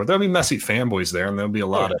diehard support. There'll be Messi fanboys there, and there'll be a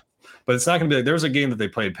lot but it's not going to be like, there was a game that they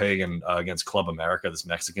played Pagan against Club America, this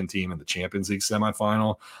Mexican team in the Champions League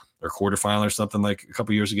semifinal or quarterfinal or something like a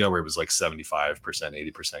couple years ago, where it was like 75%,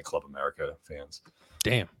 80% Club America fans.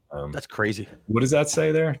 Damn. That's crazy. What does that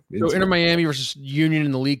say there? So Inter Miami versus Union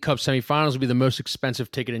in the League Cup semifinals will be the most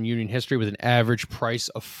expensive ticket in Union history with an average price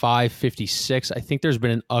of $556. I think there's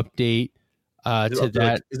been an update to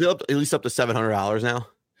that. Is it at least up to $700 now?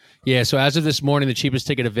 Yeah, so as of this morning, the cheapest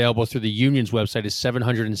ticket available through the Union's website is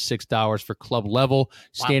 $706 for club level. Wow.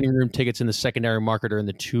 Standing room tickets in the secondary market are in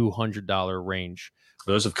the $200 range.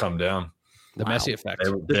 Those have come down. The Messi effect.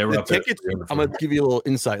 They were the up tickets. I'm gonna give you a little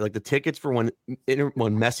insight. Like the tickets for when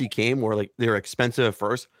Messi came were like they were expensive at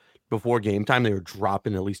first. Before game time, they were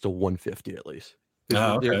dropping at least to $150 at least.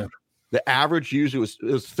 Oh, okay. The average usually was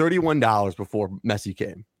 $31 before Messi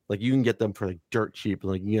came. Like you can get them for like dirt cheap.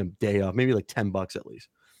 Like you get them day off, maybe like $10 at least.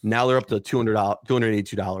 Now they're up to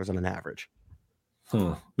 $282 on an average.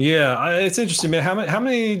 Yeah, it's interesting, man. How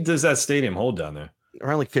many does that stadium hold down there?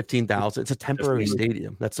 Around like 15,000. It's a temporary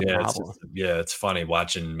stadium. That's the problem. It's funny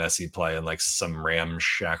watching Messi play in like some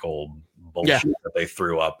ramshackle bullshit that they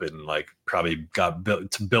threw up and like probably got built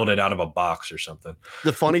to build it out of a box or something.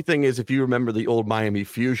 The funny thing is, if you remember the old Miami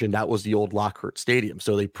Fusion, that was the old Lockhart Stadium.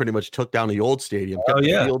 So they pretty much took down the old stadium, kept the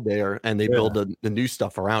field there, and they built the new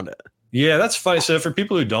stuff around it. Yeah, that's funny. So for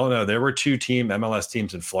people who don't know, there were 2 MLS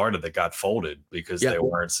teams in Florida that got folded because they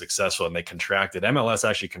weren't successful and they contracted. MLS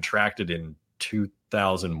actually contracted in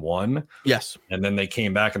 2001. Yes. And then they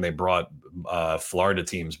came back and they brought Florida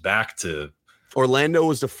teams back to Orlando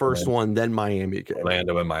was the first one, then Miami came.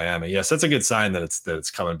 Orlando and Miami. Yes, that's a good sign that it's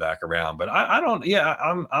coming back around. But I don't. Yeah,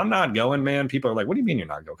 I'm not going, man. People are like, "What do you mean you're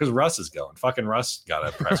not going?" Because Russ is going. Fucking Russ got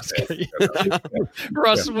a press pay.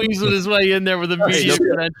 Russ weaseled his way in there with a media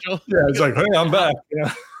credential. Yeah, it's like, hey, I'm back.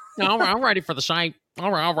 Yeah. No, I'm ready for the site.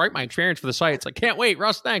 I'll write my experience for the site. It's like, can't wait.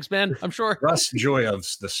 Russ, thanks, man. I'm sure. Russ Joy of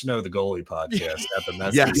the Snow the Goalie podcast at the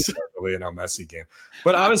Messi game.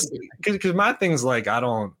 But I was because my thing's like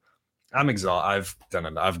I'm exhausted.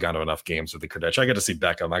 I've gone to enough games with the credential. I got to see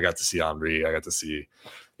Beckham. I got to see Henry. I got to see,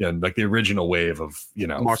 like the original wave of,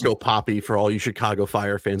 Marco Papi for all you Chicago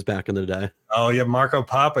Fire fans back in the day. Oh yeah, Marco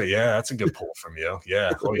Papi. Yeah, that's a good pull from you.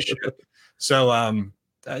 Yeah, holy shit. So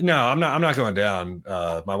no, I'm not going down.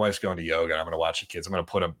 My wife's going to yoga. I'm going to watch the kids. I'm going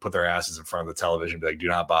to put their asses in front of the television. And be like, do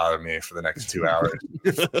not bother me for the next 2 hours.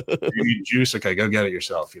 You need juice? Okay, go get it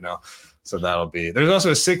yourself. So that'll be. There's also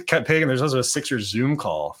There's also a Sixers Zoom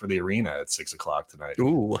call for the arena at 6:00 tonight.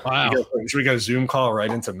 Ooh, wow! Should we go Zoom call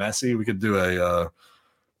right into Messi? We could do a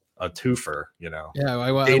twofer. Yeah,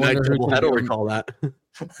 I wonder who will recall that.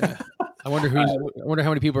 I wonder how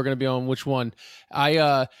many people are going to be on which one.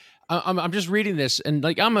 I'm just reading this, and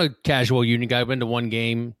like I'm a casual Union guy. I've been to one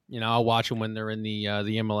game. I'll watch them when they're in the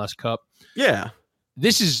MLS Cup. Yeah,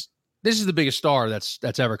 this is the biggest star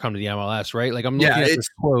that's ever come to the MLS, right? Like I'm looking at this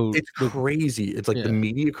quote. It's crazy. It's like the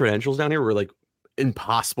media credentials down here were like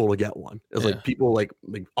impossible to get one. It's like people like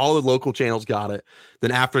all the local channels got it.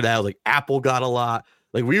 Then after that, like Apple got a lot.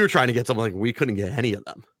 Like we were trying to get something, like we couldn't get any of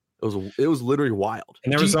them. It was literally wild.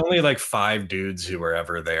 And there was only like 5 dudes who were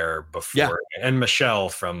ever there before. Yeah. And Michelle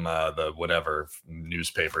from the whatever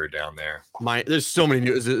newspaper down there. There's so many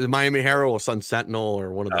news. Is it Miami Herald or Sun Sentinel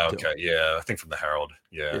or one of the two? Okay, yeah, I think from the Herald.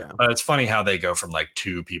 Yeah. But it's funny how they go from like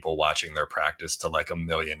 2 people watching their practice to like 1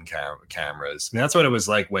 million cameras. I mean, that's what it was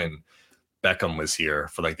like when Beckham was here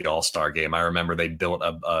for like the All-Star game. I remember they built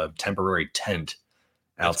a temporary tent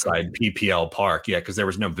outside PPL Park. Yeah, because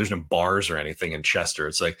there's no bars or anything in Chester.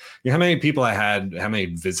 It's like, how many people how many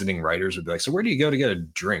visiting writers would be like, so where do you go to get a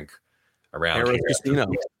drink around Harrah's here?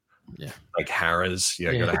 Casino. Yeah. Like Harrah's.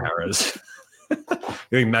 Yeah, go to Harrah's. You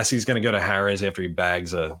think Messi's going to go to Harrah's after he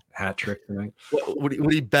bags a hat trick tonight?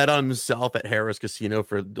 Would he bet on himself at Harrah's Casino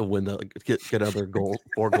for the win, get another goal,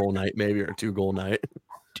 4-goal night maybe, or 2-goal night?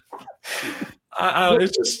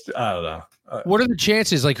 It's just, I don't know. What are the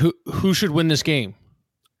chances? Like who should win this game?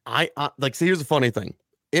 See, here's the funny thing.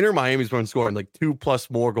 Inter Miami's been scoring like 2+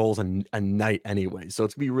 more goals a night anyway. So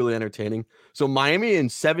it's gonna be really entertaining. So Miami in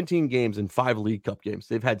 17 games and 5 League Cup games,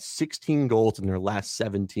 they've had 16 goals in their last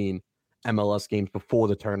 17 MLS games before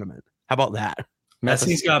the tournament. How about that?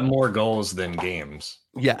 Messi's got more goals than games.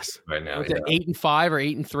 Yes. Right now. 8-5 or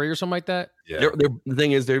 8-3 or something like that. Yeah. The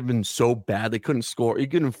thing is, they've been so bad. They couldn't score.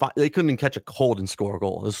 They couldn't catch a cold and score a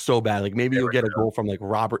goal. It was so bad. Like maybe you'll get a goal from like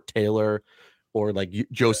Robert Taylor or like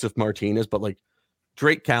Joseph Martinez, but like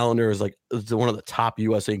Drake Callender is one of the top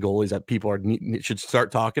USA goalies that people should start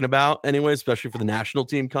talking about anyway, especially for the national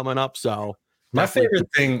team coming up. So my favorite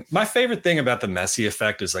thing about the Messi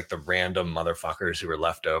effect is like the random motherfuckers who were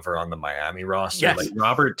left over on the Miami roster. Yes. Like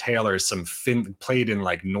Robert Taylor, played in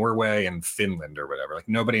like Norway and Finland or whatever. Like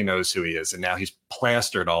nobody knows who he is, and now he's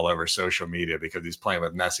plastered all over social media because he's playing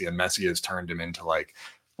with Messi, and Messi has turned him into like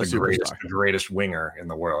the greatest winger in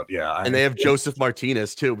the world. Yeah. And they have Joseph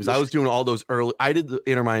Martinez too, because I was doing all those I did the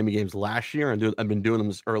Inter Miami games last year, and I've been doing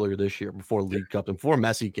them earlier this year before League Cup and before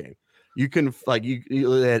Messi came. You can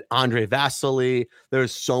you had Andre Vasily.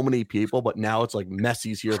 There's so many people, but now it's like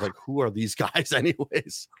Messi's here. Like, who are these guys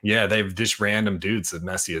anyways? Yeah, they've just random dudes that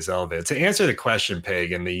Messi has elevated. To answer the question,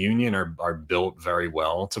 Peg, and the Union are built very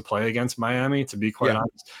well to play against Miami, to be quite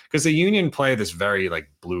honest. Because the Union play this very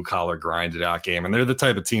like blue collar grinded out game, and they're the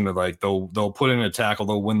type of team that like they'll put in a tackle,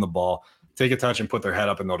 they'll win the ball, take a touch and put their head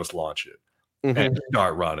up, and they'll just launch it. And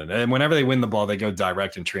start running. And whenever they win the ball, they go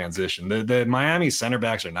direct in transition. The Miami center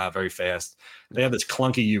backs are not very fast. They have this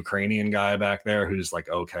clunky Ukrainian guy back there who's like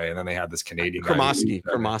okay, and then they have this Canadian guy.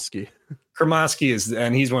 Kremasky is,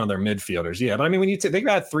 and he's one of their midfielders. Yeah, but I mean, when they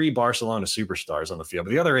got 3 Barcelona superstars on the field,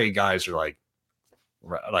 but the other 8 guys are like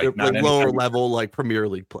they're lower level, like Premier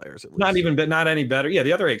League players. At least. Not any better. Yeah,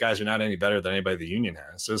 the other 8 guys are not any better than anybody the Union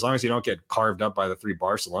has. So as long as you don't get carved up by the 3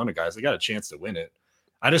 Barcelona guys, they got a chance to win it.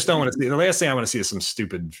 I just don't want to see. The last thing I want to see is some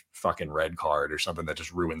stupid fucking red card or something that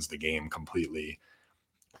just ruins the game completely.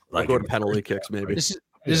 Like go to penalty kicks, maybe. This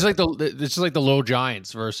is like the low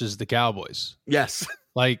Giants versus the Cowboys. Yes,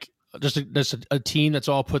 like just a team that's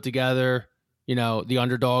all put together. The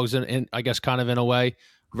underdogs, and I guess kind of in a way,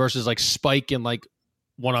 versus like Spike and like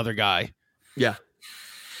one other guy. Yeah.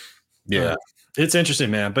 It's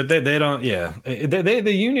interesting, man, but they don't. Yeah,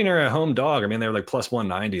 the Union are a home dog. I mean, they were like plus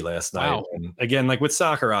 190 last night. Wow. And again, like with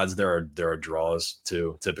soccer odds, there are draws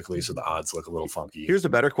too, typically, so the odds look a little funky. Here's a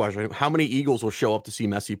better question: how many Eagles will show up to see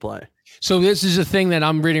Messi play? So this is a thing that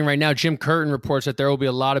I'm reading right now. Jim Curtin reports that there will be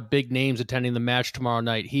a lot of big names attending the match tomorrow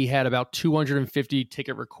night. He had about 250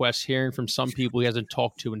 ticket requests, hearing from some people he hasn't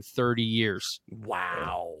talked to in 30 years.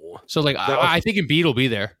 Wow. So like, I think Embiid will be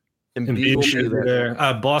there. Embiid should be there.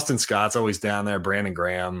 Boston Scott's always down there. Brandon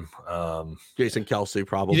Graham, Jason Kelsey,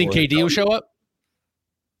 probably. You think KD will show up?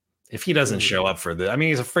 If he doesn't show up for I mean,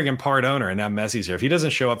 he's a friggin' part owner, and now Messi's here. If he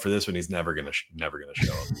doesn't show up for this one, he's never gonna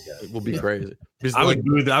show up. It will be crazy. I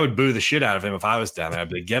would boo the shit out of him if I was down there. I'd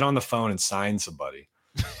be like, get on the phone and sign somebody.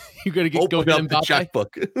 You gotta go up the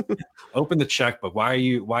checkbook. Open the checkbook. Why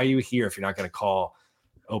are you here if you're not gonna call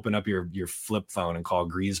open up your flip phone and call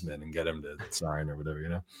Griezmann and get him to sign or whatever, you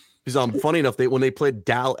know. Because funny enough, when they played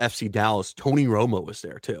FC Dallas, Tony Romo was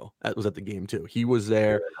there too. That was at the game too. He was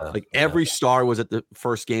there. Like every star was at the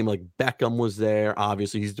first game. Like Beckham was there.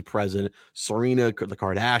 Obviously, he's the president. Serena, the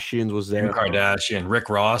Kardashians was there. Kardashian. Rick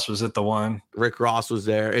Ross was at the one. Rick Ross was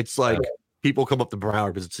there. It's like people come up to Broward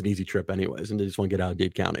because it's an easy trip anyways, and they just want to get out of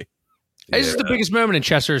Dade County. This is the biggest moment in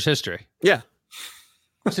Chester's history. Yeah.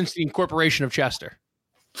 Since the incorporation of Chester.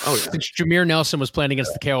 Oh, yeah. Since Jameer Nelson was playing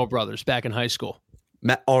against the Carroll brothers back in high school.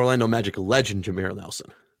 Orlando Magic legend Jameer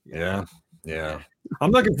Nelson. Yeah. I'm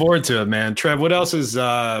looking forward to it, man. Trev, what else is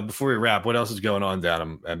before we wrap? What else is going on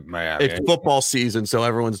down in Miami? It's football season, so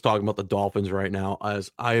everyone's talking about the Dolphins right now. As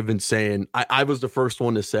I have been saying, I was the first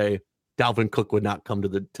one to say Dalvin Cook would not come to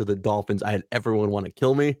the Dolphins. I had everyone want to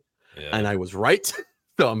kill me, and I was right.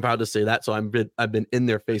 So I'm proud to say that. So I've been in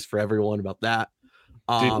their face for everyone about that.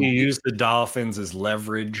 Did he use the Dolphins as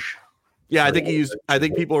leverage? Yeah, I think he used. I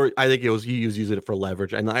think he was using it for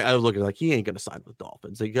leverage, and I was looking like he ain't going to sign with the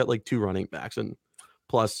Dolphins. They got like 2 running backs, and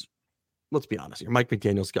plus, let's be honest here, Mike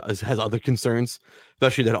McDaniel's has other concerns,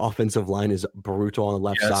 especially that offensive line is brutal on the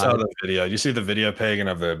left side. I saw the video. You see the video, Pagan,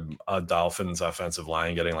 of the Dolphins offensive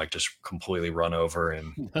line getting like just completely run over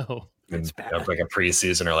and it's bad. Like a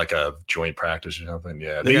preseason or like a joint practice or something.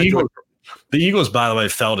 Yeah, the Eagles, by the way,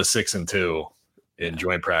 fell to 6-2. In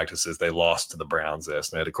joint practices, they lost to the Browns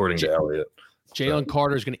last night, according to Elliott. Jalen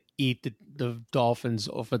Carter is going to eat the Dolphins'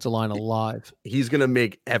 offensive line alive. He's going to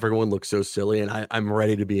make everyone look so silly, and I'm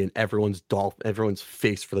ready to be in everyone's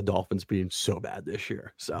face for the Dolphins being so bad this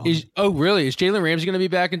year. So, really? Is Jalen Ramsey going to be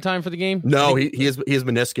back in time for the game? No, he has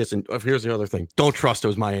meniscus, and here's the other thing: don't trust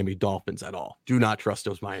those Miami Dolphins at all. Do not trust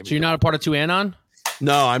those Miami. So you're not a part of Tuanon?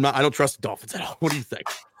 No, I'm not. I don't trust the Dolphins at all. What do you think?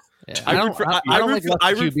 Yeah, I don't like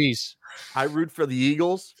QBs. I root for the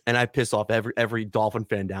Eagles, and I piss off every Dolphin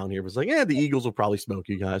fan down here. It was like, the Eagles will probably smoke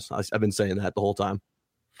you guys. I've been saying that the whole time.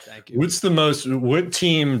 Thank you. What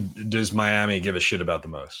team does Miami give a shit about the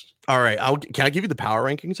most? All right. Can I give you the power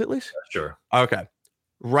rankings at least? Sure. Okay.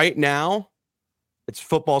 Right now, it's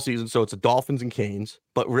football season, so it's the Dolphins and Canes.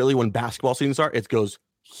 But really, when basketball season starts, it goes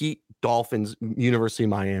Heat, Dolphins, University of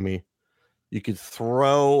Miami. You could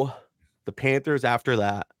throw the Panthers after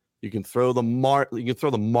that. You can throw the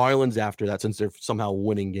Marlins after that, since they're somehow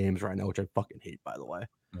winning games right now, which I fucking hate, by the way.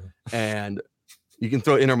 And you can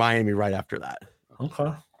throw Inter Miami right after that. Okay.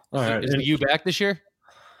 All right. Is you back this year?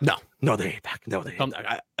 No, they ain't back. No, they ain't.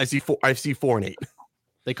 I see 4-8.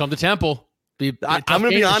 They come to Temple. I'm going to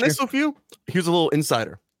be honest with you. Here's a little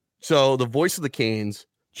insider. So the voice of the Canes,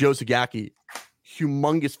 Joe Sagaki,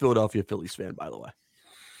 humongous Philadelphia Phillies fan, by the way.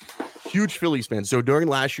 Huge Phillies fan. So during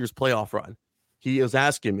last year's playoff run, he was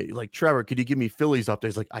asking me, like, Trevor, could you give me Phillies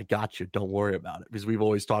updates? Like, I got you. Don't worry about it. Because we've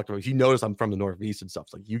always talked about it. He knows I'm from the Northeast and stuff.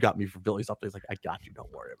 It's like, you got me for Phillies updates. Like, I got you.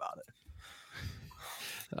 Don't worry about it.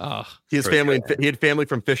 He had family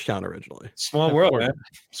from Fishtown originally. Small world, man.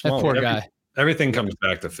 Poor guy. Everything comes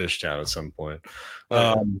back to Fishtown at some point.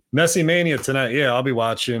 Messi Mania tonight. Yeah, I'll be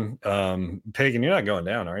watching. Pagan, you're not going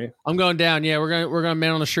down, are you? I'm going down. Yeah, we're gonna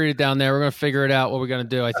man on the street down there. We're gonna figure it out what we're gonna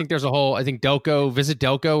do. I think there's Visit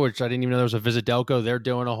Delco, which I didn't even know there was a Visit Delco. They're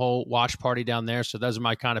doing a whole watch party down there. So those are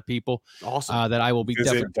my kind of people. Awesome. That I will be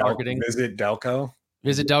definitely targeting. Visit Delco.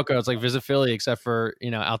 Visit Delco. It's like Visit Philly, except for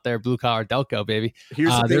out there, blue collar Delco, baby. Here's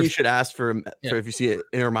the thing you should ask for if you see it,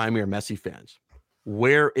 Inter Miami or Messi fans.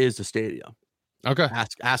 Where is the stadium? Okay.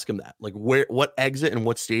 Ask them that. Like what exit and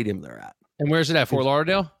what stadium they're at. And where's it at? Fort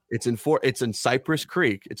Lauderdale? It's in Cypress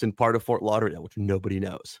Creek. It's in part of Fort Lauderdale, which nobody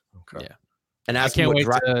knows. Okay. Yeah. And ask him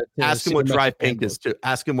what Drive Pink is too.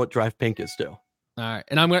 Ask him what Drive Pink is too. All right.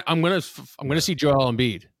 And I'm gonna see Joel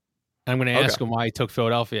Embiid. I'm going to ask him why he took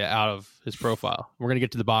Philadelphia out of his profile. We're going to get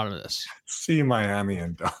to the bottom of this. See Miami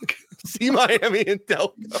and Delco. See Miami and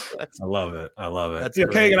Delco. I love it.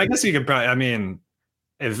 That's Pagan, I guess you could probably,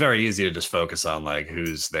 it's very easy to just focus on like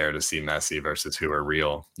who's there to see Messi versus who are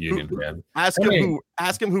real Union fans. Ask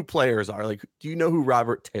him who players are. Like, do you know who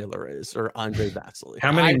Robert Taylor is or Andre Vasily?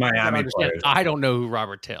 How many Miami players? I don't know who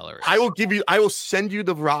Robert Taylor is. I will send you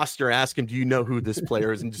the roster. Ask him, do you know who this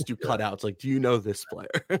player is? And just do cutouts. Like, do you know this player?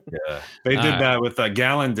 Yeah, they did that with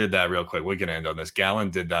Gallon. Did that real quick. We can end on this.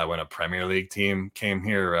 Gallon did that when a Premier League team came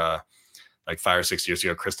here. Like 5 or 6 years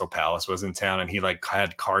ago, Crystal Palace was in town, and he like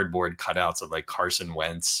had cardboard cutouts of like Carson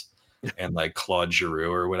Wentz and like Claude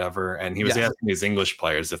Giroux or whatever. And he was asking these English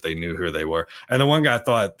players if they knew who they were. And the one guy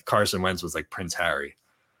thought Carson Wentz was like Prince Harry.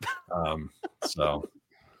 So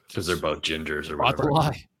because they're both gingers or whatever.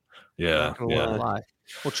 Lie. Yeah.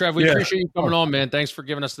 Well, Trev, we appreciate you coming on, man. Thanks for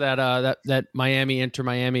giving us that that Inter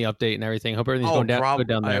Miami update and everything. Hope everything's going good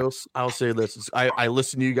down there. I'll say this: I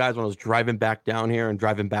listened to you guys when I was driving back down here and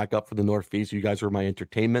driving back up for the Northeast. You guys were my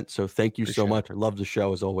entertainment, so thank you so much. I love the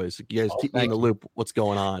show as always. You guys keep me in the loop. What's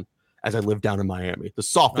going on as I live down in Miami, the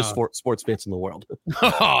softest sports fans in the world.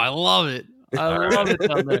 Oh, I love it. I love it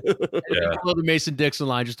down there. Yeah. I love the Mason-Dixon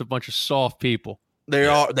line. Just a bunch of soft people. They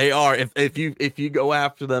are. If you go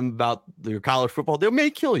after them about their college football, they may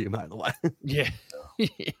kill you. By the way, yeah,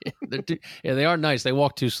 they are nice. They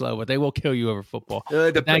walk too slow, but they will kill you over football.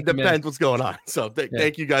 Depends what's going on. So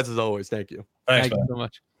thank you guys as always. Thank you. Thank you so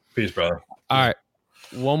much. Peace, brother. All right,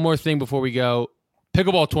 one more thing before we go.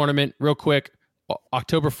 Pickleball tournament, real quick.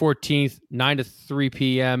 October 14th, 9 to 3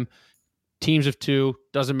 p.m. Teams of 2.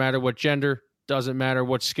 Doesn't matter what gender. Doesn't matter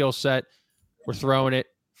what skill set. We're throwing it.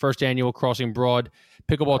 First annual Crossing Broad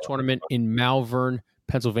pickleball tournament in Malvern,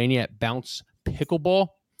 Pennsylvania at Bounce Pickleball.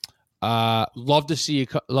 Love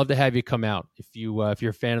to have you come out. If you're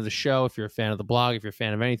a fan of the show, if you're a fan of the blog, if you're a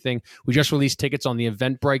fan of anything, we just released tickets on the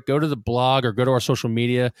Eventbrite. Go to the blog or go to our social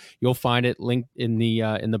media. You'll find it linked in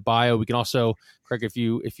the bio. We can also, Craig, if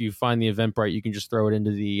you find the Eventbrite, you can just throw it into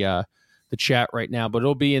the chat right now. But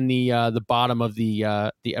it'll be in the bottom of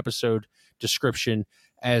the episode description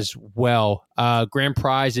as well. Grand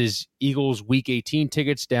prize is Eagles Week 18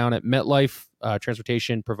 tickets down at MetLife.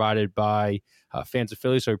 Transportation provided by Fans of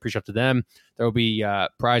Philly, so we appreciate to them. There will be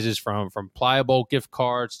prizes from Pliable gift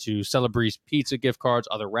cards to Celebreze Pizza gift cards,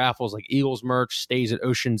 other raffles like Eagles merch, stays at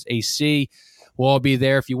Oceans AC. We'll all be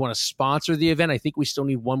there. If you want to sponsor the event, I think we still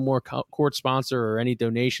need one more court sponsor or any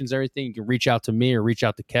donations, everything. You can reach out to me or reach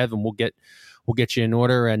out to Kev, and we'll get you in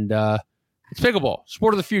order. And it's pickleball,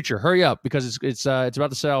 sport of the future. Hurry up because it's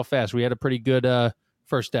about to sell fast. We had a pretty good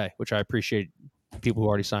first day, which I appreciate people who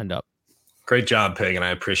already signed up. Great job, Pig, and I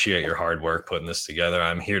appreciate your hard work putting this together.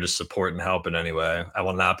 I'm here to support and help in any way. I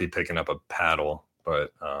will not be picking up a paddle,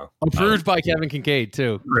 but approved by Kevin Kincaid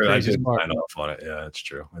too. I did sign off on it. Yeah, it's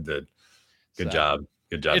true. I did. Good job.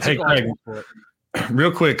 Hey, Craig,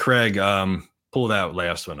 real quick, Craig, pull that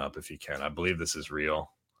last one up if you can. I believe this is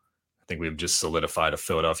real. I think we've just solidified a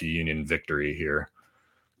Philadelphia Union victory here.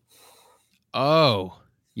 Oh,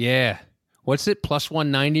 yeah. What's it? Plus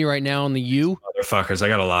 190 right now on the U? Motherfuckers, I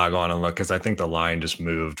got to log on and look because I think the line just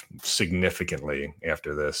moved significantly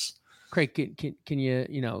after this. Craig, can you,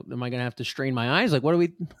 am I going to have to strain my eyes? Like, what are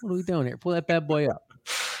we doing here? Pull that bad boy up.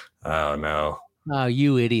 Oh, no. Oh,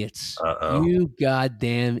 you idiots. Uh-oh. You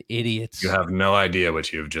goddamn idiots. You have no idea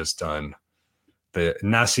what you've just done. The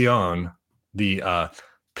Nacion, the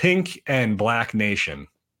Pink and Black Nation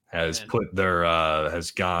has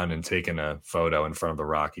has gone and taken a photo in front of the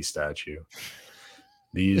Rocky statue.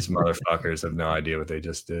 These motherfuckers have no idea what they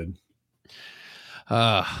just did.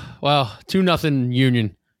 Well, 2-0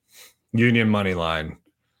 Union. Union money line.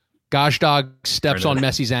 Gosh dog steps on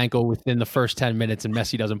Messi's ankle within the first 10 minutes and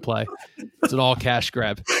Messi doesn't play. It's an all cash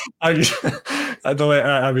grab. I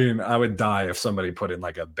would die if somebody put in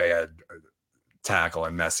like a bad tackle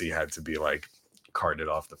and Messi had to be like carted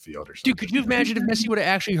off the field or something. Dude, could you imagine if Messi would have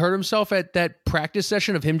actually hurt himself at that practice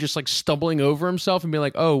session of him just like stumbling over himself and be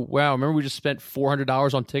like, oh, wow, remember we just spent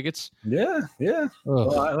 $400 on tickets? Yeah.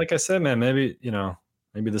 Well, like I said, man, maybe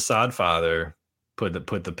the sod father put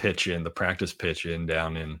the pitch in, the practice pitch in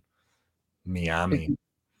down in Miami.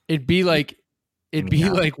 It'd be like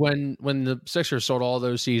when the Sixers sold all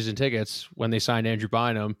those season tickets when they signed Andrew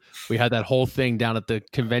Bynum. We had that whole thing down at the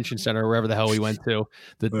convention center, wherever the hell we went to.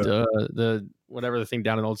 The whatever the thing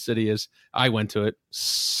down in Old City is. I went to it.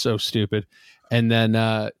 So stupid. And then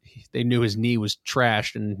they knew his knee was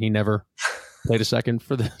trashed, and he never played a second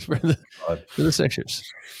for the Sixers.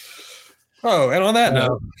 Oh, and on that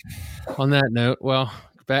note, well.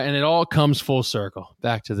 And it all comes full circle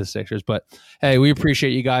back to the Sixers. But hey, we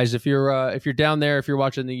appreciate you guys. If you're down there, if you're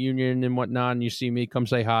watching the Union and whatnot, and you see me, come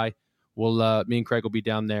say hi. We'll me and Craig will be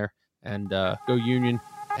down there, and go Union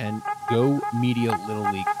and go Media Little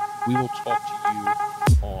League. We will talk to you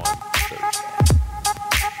on